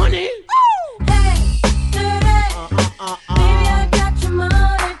that money. Hey, dirty. Baby, I got your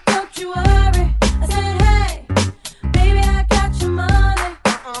money, don't you worry. I said, hey, baby, I got your money.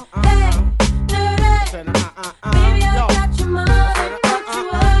 Hey, dirty. Baby, I got your money, don't you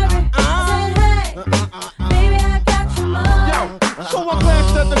worry. I said, hey, baby, I got your money. Yo, so I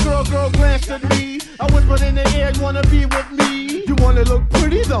glanced at the girl glanced at me. I whispered in the ear, you wanna be with me? You wanna look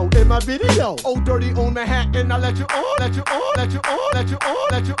pretty though in my video. Oh, dirty on the hat, and I let you on, let you on, let you on, let you on,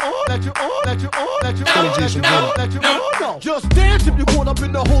 let you on, let you on, let you on, let you on, let you on, let you on. No, just dance if you caught up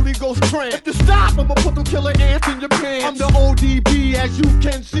in the Holy Ghost trance. If you stop, I'ma put them killer ants in your pants. I'm the ODB, as you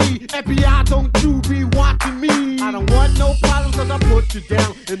can see. FBI, don't you be watching me. I don't want no problems, cause I put you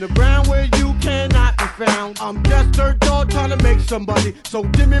down in the ground where you cannot be found. I'm just dirt dog trying to make somebody. So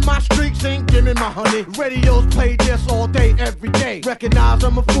give me my streaks and give me my honey. Radios play this all day, every day. Recognize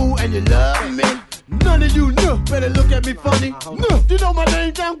I'm a fool and you love me. None of you better look at me funny. You know my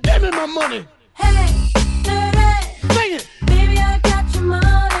name down, give me my money. Hey, dirty. Sing it. Baby, I got your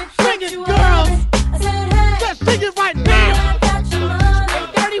money. Sing it, girls. I said, hey. Just sing it right now. Baby, I got your money.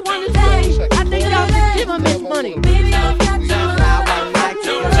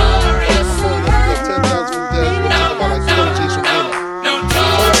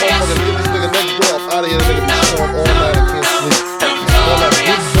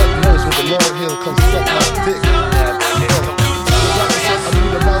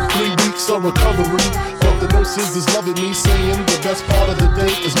 best part of the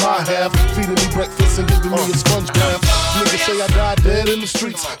day is my half. Feeding me breakfast and giving me a sponge bath. Niggas say I died dead in the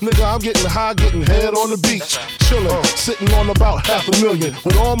streets. Nigga, I'm getting high, getting head on the beach. Chillin', sitting on about $500,000.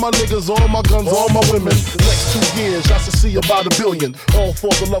 With all my niggas, all my guns, all my women. The next 2 years, I should see about $1 billion. All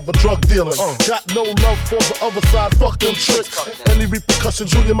for the love of drug dealing. Got no love for the other side, fuck them tricks. Any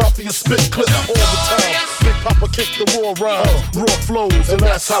repercussions, Junior Mafia spit clip all the time. Big Papa kick the raw rhymes, raw flows, and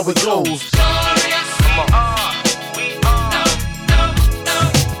that's how it goes. Come on.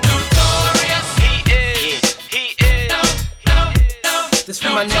 This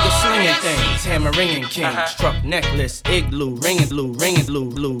for my niggas slinging things, hammer ringing kings, truck necklace, igloo, ringing blue,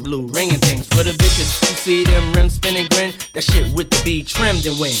 ringing things. For the bitches who see them rims spinning grin, that shit with the B trimmed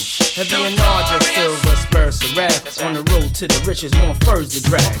and wings. Heavy and larger, silver spurs to wrath. On the road to the riches, more furs to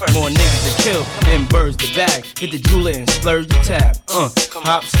drag, more niggas to kill than birds to bag. Hit the jeweler and splurge the tab.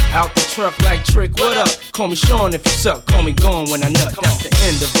 Hops out the truck like Trick, what up? Call me Sean if you suck, call me gone when I nut. That's the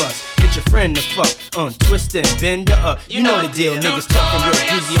end of us. Get your friend to fuck, twist and bend her up. You know the deal, niggas talking real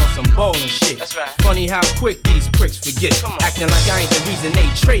greasy on some ballin' shit. Funny how quick these pricks forget. Acting like I ain't the reason they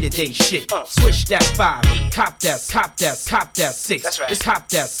traded they shit. Switch that 5, cop that 6. It's cop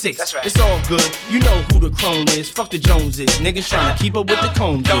that 6. It's all good, you know who the crone is. Fuck the Joneses, niggas tryna keep up with the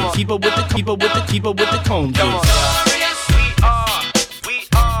Combs. Keep up with the Combs.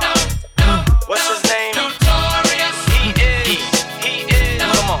 What's his name? He is.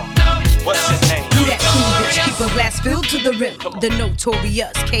 Come on. What's his name? Do that cool bitch, keep a glass filled to the rim. The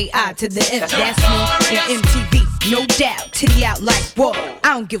notorious K.I. to the M. That's me and MTV, no doubt. Titty out like whoa.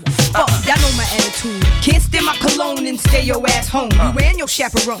 I don't give a fuck. Y'all know my attitude. Can't stand my cologne and stay your ass home. You and your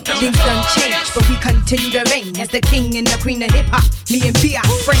chaperone. Things done changed, but we continue to reign as the king and the queen of hip hop. Me and B.I.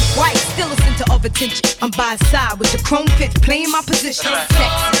 Frank White, still a center of attention. I'm by his side with the chrome fifth, playing my position.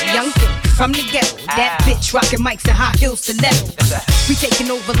 Sexy, young thing from the ghetto. That bitch rocking mics and high heels stiletto. We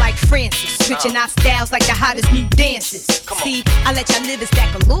taking over like Francis, switching our styles like the hottest new dances. See, I let y'all live and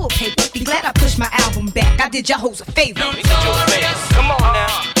stack a little paper. Be glad I pushed my album back. I did y'all hoes a favor. Come on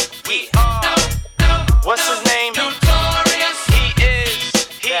now. What's his name? He is.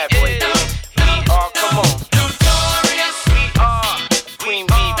 Bad boy, baby. We are. Come on. We are Queen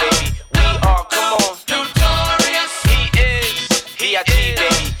B, baby. We are. Come on. He is. B.I.G.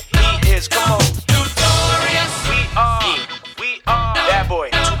 baby. He is. Come on. We are. Bad boy.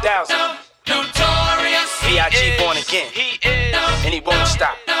 2000. B.I.G. born again. He is. And he won't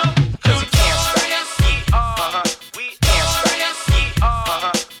stop.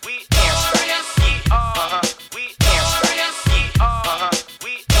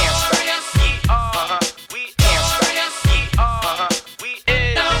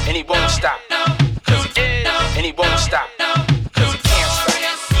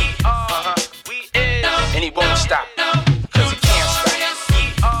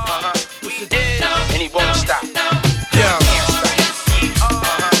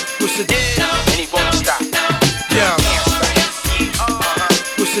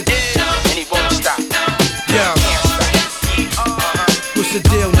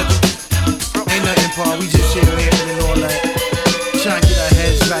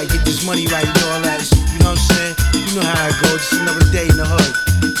 Money right and all that, you know what I'm saying? You know how it goes, just another day in the hood.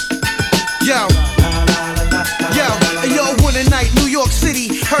 Yo, one night, New York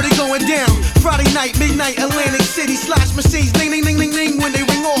City, heard it going down. Friday night, midnight, Atlantic City, slash machines, ding, ding, ding, ding, ding, when they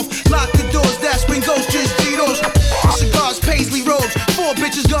ring off. Lock the doors, that's when ghosts just G-Dos. Cigars, paisley robes, 4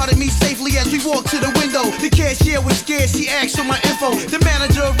 bitches guarded me safely as we walked to the window. The cashier was scared, she asked for my info. The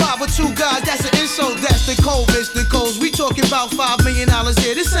manager arrived with 2 guys, that's an insult. That's the code, Mr. Coles. We talking about $5 million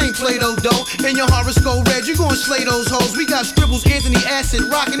here, this ain't Play-Doh dough. In your horoscope red, you gon' slay those hoes. We got scribbles, Anthony Acid,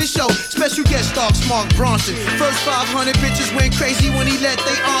 rocking the show. Special guest star, Mark Bronson. First 500 bitches went crazy when he let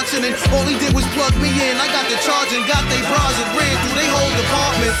they aunts in. And all he did was plug me in. I got the charge and got they bras and ran through they whole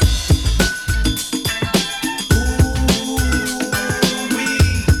department.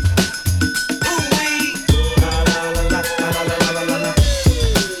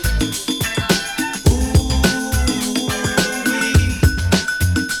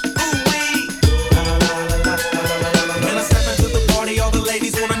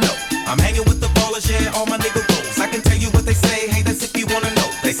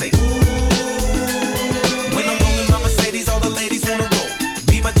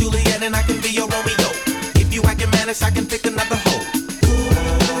 I can pick another hoe.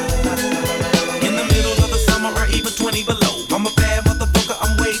 In the middle of the summer or even 20 below. I'm a bad motherfucker,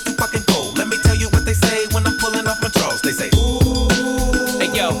 I'm way too fucking cold. Let me tell you what they say when I'm pulling off my drawers. They say, ooh.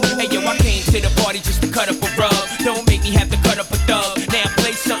 Hey yo, I came to the party just to cut up a rug. Don't make me have to cut up a thug. Now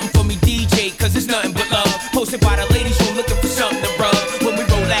play something for me, DJ, cause it's nothing but love. Posted by the ladies who looking for something to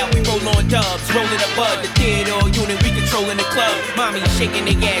mommy shaking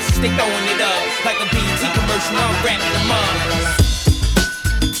their asses, they throwing it up like a BT commercial. I'm wrapping them up.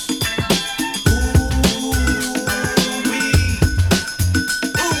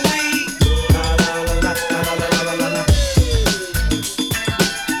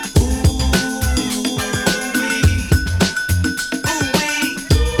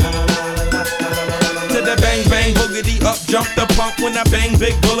 Up, jump the pump when I bang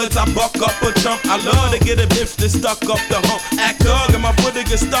big bullets, I buck up a chump. I love to get a bitch that's stuck up the hump. Act dog and my foot to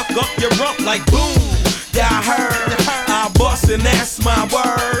get stuck up your rump like boom. Yeah, I heard I bust and that's my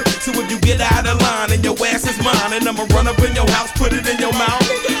word. So if you get out of line and your ass is mine, and I'ma run up in your house, put it in your mouth.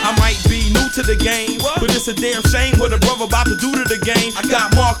 I might be new to the game, but it's a damn shame what a brother about to do to the game. I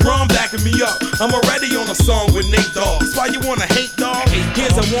got Mark Ron backing me up. I'm already on a song with Nate Dogg. That's why you wanna hate, dog.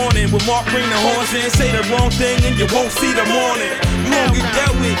 Here's a warning: when Mark bring the horns in, say the wrong thing and you won't see the morning. You won't get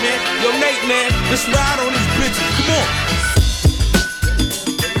dealt with, man. Yo, Nate, man, let's ride on these bitches. Come on.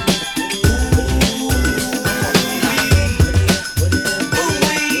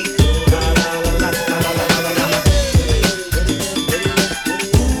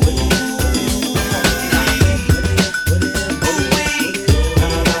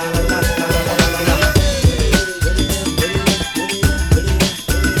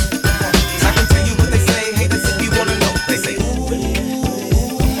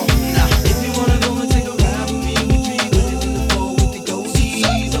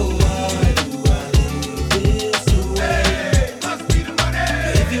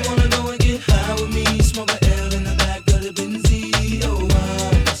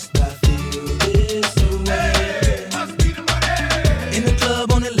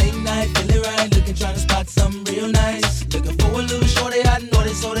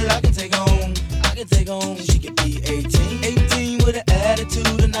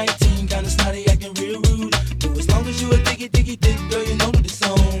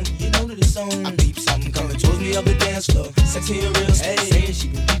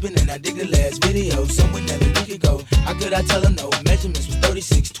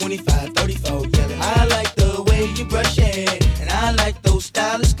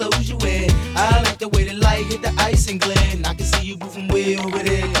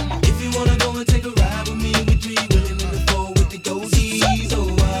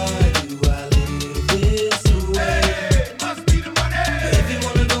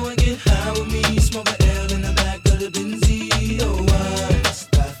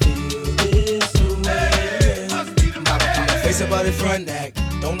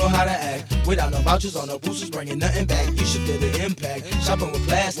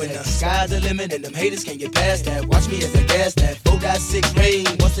 And them haters can't get past that. Watch me as I gas that 4.6 rain.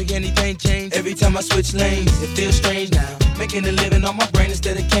 Once again, anything change. Every time I switch lanes, it feels strange now. Making a living on my brain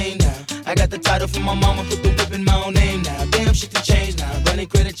instead of cane now. I got the title from my mama, put the whip in my own name now. Damn shit to change now. Running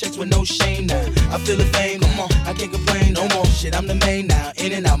credit checks with no shame now. I feel the fame, come on, I can't complain no more. Shit, I'm the main now.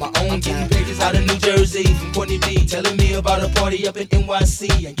 In and out my own town. Pages out of New Jersey from Courtney B. Telling me about a party up in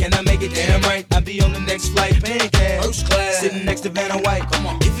NYC. And can I make it damn right? I'll be on the next flight, paying cash. First class. Sitting next to Vanna White, come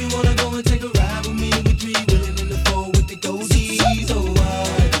on. If you wanna go and take a ride with me, we three willing in the four with the goldies. Oh,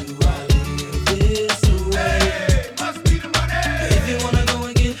 why do I live this way? Must be the money. If you wanna go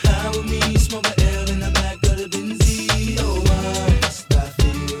and get high with me, smoke a L in the back of the Benzie. Oh, why must I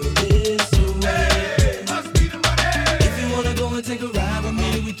feel this way? Must be the money. If you wanna go and take a ride with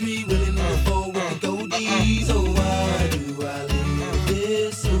me, we three willing in the four with the goldies. Oh, why do I live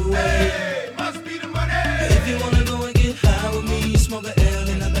this way? Must be the money. If you wanna go and get high with me, smoke a L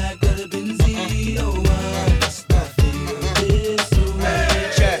in the back of the Benzie. Oh, why must I feel this way?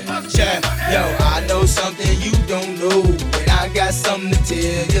 Check. Yo, I know something you don't know, and I got something to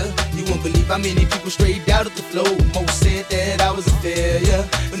tell ya. You won't believe how many people straight out of the flow. Most said that I was a failure,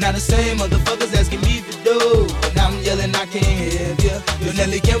 but now the same motherfuckers asking me for dough. And I'm yelling I can't help ya. Yo,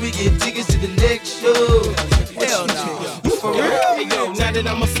 Nelly, can we get tickets to the next show? Hell no. You for real? Hey yo, now that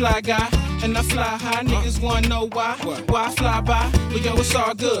I'm a fly guy and I fly high, niggas wanna know why I fly by. But yo, it's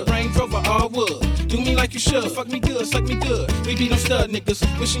all good. Range Rover, all wood. Do me like you should. Fuck me good, suck me good. We be them stud niggas.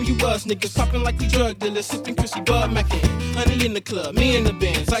 Wishing you was niggas. Popping like we drug dealers. Sipping Chrissy Bud Mackin. Honey in the club, me in the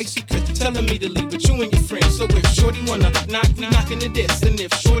Benz. Icy Chris telling me to leave with you and your friends. So if Shorty wanna knock, we knockin' the diss. And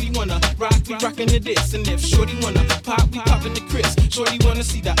if Shorty wanna rock, we rockin' the diss. And if Shorty wanna pop, we poppin' the Chris. Shorty wanna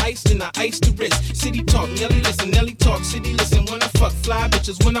see the ice, then I ice the wrist. City talk, Nelly listen, Nelly talk. City listen, when I fuck fly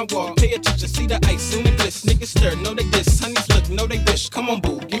bitches when I walk. Pay attention, see the ice in the bliss. Niggas stir, know they diss. Honeys look, know they wish. Come on,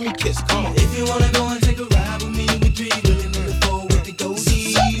 boo, give me a kiss, come on. If you wanna go and take a ride with me, we three willing in the four with the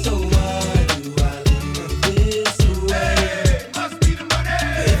goldies. Oh, why do I live this way? Must be the money.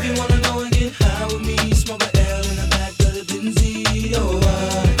 If you wanna go and get high with me, smoke a L in the back of the Benzie.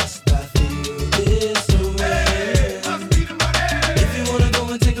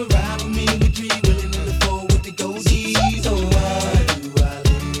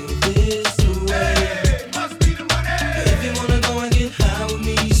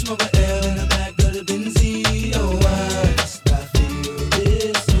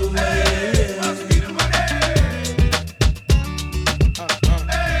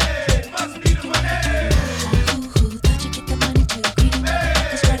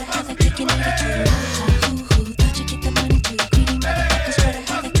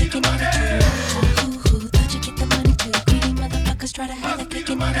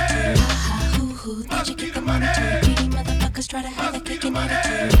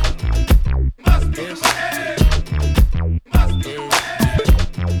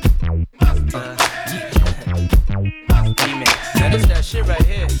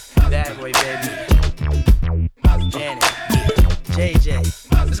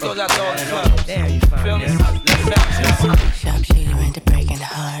 goes out to all the clubs. Damn, you feel me? Sharpshooter into breaking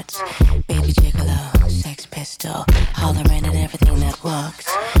hearts. Baby gigolo, sex pistol. Hollering at everything that walks.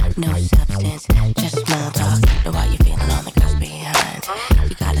 No substance, just small talk. Know how you feeling on the girls behind.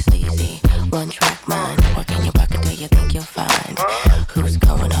 You got a sleazy, one track mind. Working your bucket till you think you'll find who's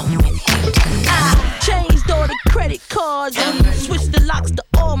going home with you tonight. I changed all the credit cards and switched the locks to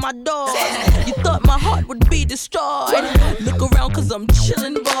all my doors. You thought my heart would be destroyed. Look around cause I'm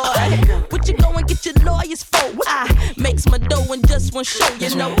chillin', boy. What you go and get your lawyers for? I makes my dough in just one show,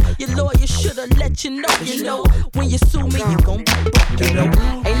 you know. Your lawyer should've let you know, you know. When you sue me, you gon' be broke, you know.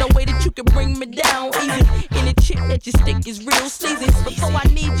 Ain't no way that you can bring me down easy. Any chick that you stick is real sleazy. Before I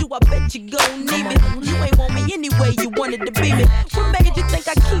need you, I bet you gon' need me. You ain't want me anyway, you wanted to be me. What made you think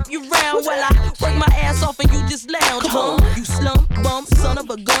I keep you round? Well, I work my ass off and you just lounge, huh? You slump, bum, son of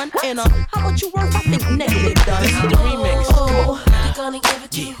a gun. And how much you worth? I think negative done. This is the remix. Oh, you gonna give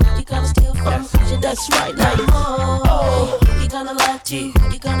it to, you gonna steal from. That's right, like, oh, you gonna lie to,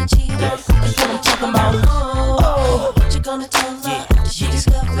 you gonna cheat on. That's what I'm talking about. Oh, what you gonna tell her? She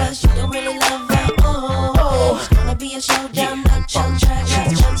discovers you don't really love her. Oh, it's gonna be a showdown, not jump track,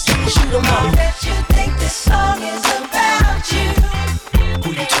 not jump scene, shoot 'em up. I bet you think this song is about you. Who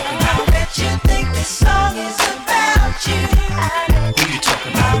you talking about? I bet you think this song is about you. Who you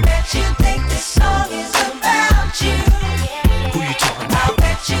talking about? I bet you think this song is about you. Who you talking about? I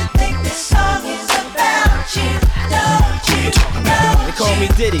bet you think this song is about you. Don't you know? They call me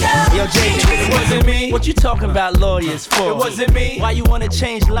Diddy. Yo, JJ, it wasn't me. What you talking about lawyers for? It wasn't me. Why you wanna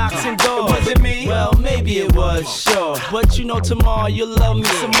change locks and doors? It wasn't me. Well, maybe it was, sure. But you know tomorrow you'll love me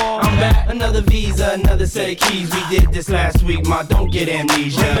some more. I'm back. Another visa, another set of keys. We did this last week, ma, don't get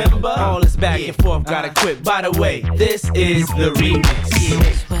amnesia. Remember? All this back and forth, gotta quit. By the way, this is the remix. You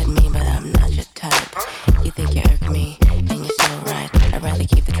sweat me, but I'm not your type. You think you irk me, and you're so right. I'd rather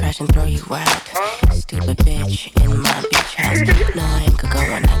keep the trash and throw you out. Stupid bitch in my beach house. No, I ain't gonna go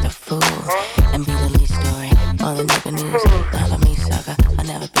on like a fool and be the lead story on the nigga news. Not for me, sucker. I'll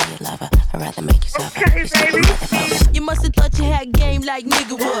never be your lover. I'd rather make you suffer. You stupid motherfucker. you must've thought you had game like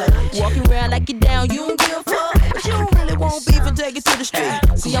nigga would. Walking around like you down, you don't give a fuck. But you don't really want beef and take it to the street.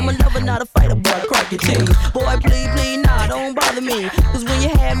 See, I'm a lover, not a fighter, boy, crack your teeth. Boy, please, nah, don't bother me. Cause when you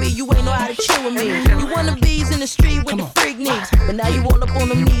had me, you ain't know how to chill with me. You wanna bees in the street with the freak needs. But now you all up on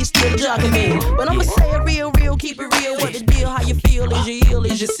them knees, still jogging me. But I'ma say it real, keep it real. What the deal, how you feel, is you ill,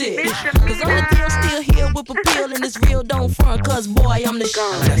 is you sick? Cause I'm the deal, still here with appeal. And it's real, don't front, cause boy, I'm the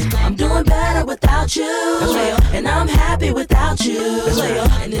shit. I'm doing better without you, and I'm happy without you, player.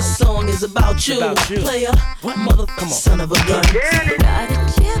 And this song is about you, player. Motherfucker, son of a gun. Got a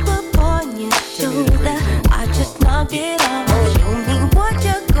chip up on your shoulder, I just knocked it off. Show me what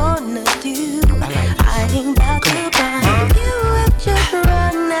you're gonna do. I ain't about to buy. You have just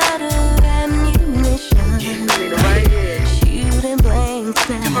run out of ammunition. Shooting blanks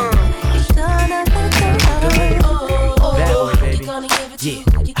now. You're gonna hurt the oh, you gonna give it to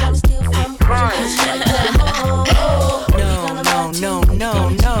you gonna steal from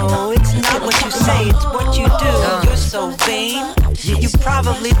No, it's not what you say, it's what you do. You're so vain. You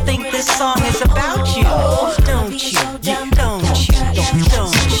probably think this song is about you. Don't you? Don't you?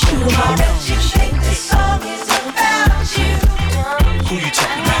 I bet you think this song is about you. Who you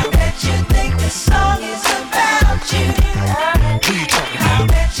talking about? I bet you think this song is about you. Who you talking about? I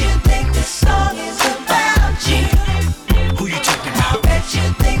bet you think this song is about you. Who you talking about? I bet you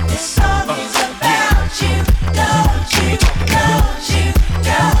think this song is about you. Don't you? Don't you?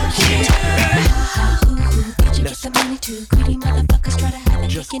 Don't you? Did you get the money too? Greedy motherfuckers try to have it,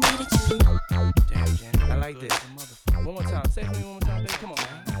 you need it too. Damn, Jen, I like this. One more time. Say it for me one more time, baby. Come on, man.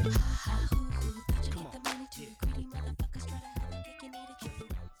 Come on.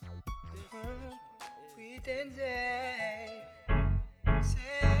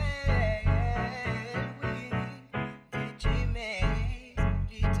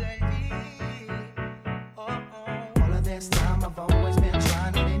 All of this time I've always been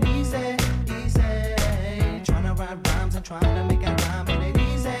trying it ain't easy, easy. Trying to write rhymes and trying to make it rhyme, it ain't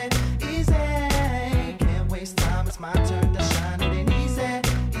easy, easy. Can't waste time, it's my turn to shine, it ain't easy,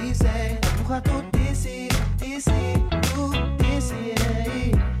 easy. L'amour a tout ici, ici, tout ici.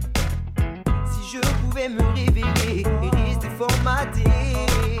 Si je pouvais me révéler et rester formaté,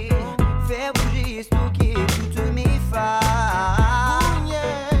 faire bouger, stocker toutes mes failles.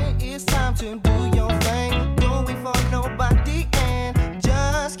 It's time to do your thing. Don't wait for nobody and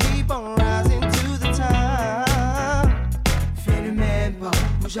just keep on rising to the top. Fais le même pas,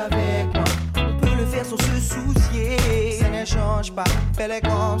 bouge avec moi. On peut le faire sans se soucier. Ça ne change pas, fais-le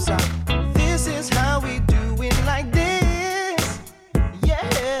comme ça. This is how we do it like this.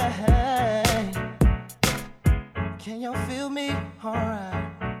 Yeah. Can y'all feel me? Alright.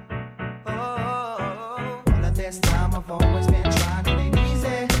 Oh, all of this time I've always been trying. It ain't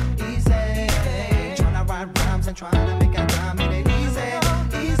easy, easy. Trying to write rhymes and trying to make a dime. It ain't easy,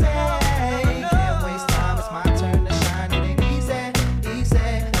 easy. Can't waste time, it's my turn to shine. It ain't easy, easy.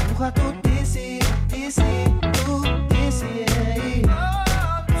 Pourquoi tout ici, ici, tout ici.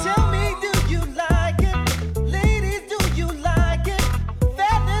 Tell me, do you like it? Ladies, do you like it?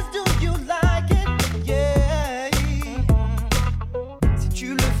 Fellas, do you like it? Yeah. Si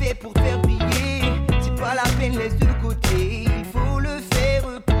tu le fais pour te faire briller, c'est pas la peine, laisse de côté. Il faut le faire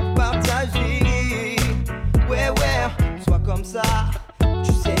pour partager. Ouais, ouais, sois comme ça.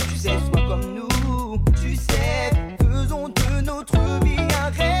 Tu sais, sois comme nous. Tu sais, faisons de notre vie un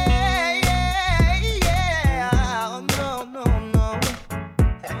rêve. Yeah. No, no, no.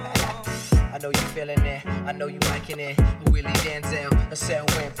 I know you feeling it, I know you liking it. A Willie Denzel, a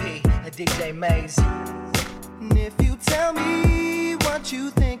CLMP, a DJ Maze. And if you tell me what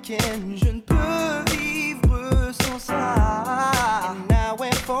you thinking, je ne peux vivre sans ça. And now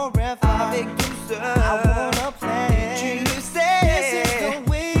and forever, avec douceur, I wanna play. Tu le sais, this is the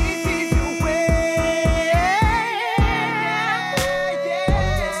way.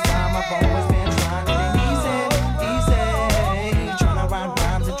 This time I've always been trying. It ain't easy, easy. Trying to write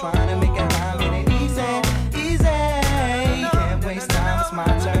rhymes and trying to make a rhyme. It ain't easy, easy. Can't waste time, it's my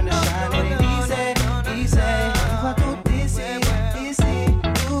turn to shine. It ain't easy, easy. Pourquoi tout ici, ici,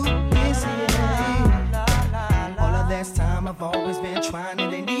 tout ici. All of this time I've always been trying.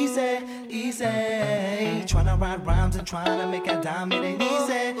 It ain't easy, easy. Trying to write rhymes and trying to make a dime. It ain't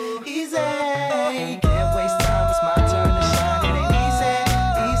easy, easy. Can't waste time, it's my turn to shine. It ain't easy,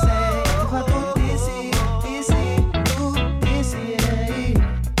 easy. Pourquoi tout ici, ici, tout ici.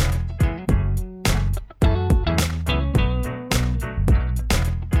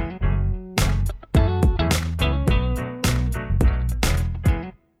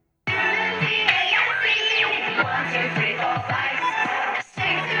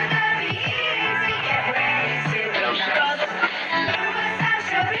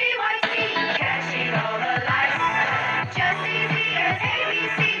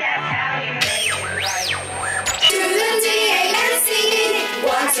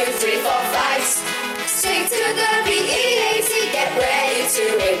 Stick to the BEAT, get ready to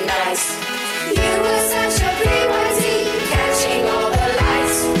ignite. You were such a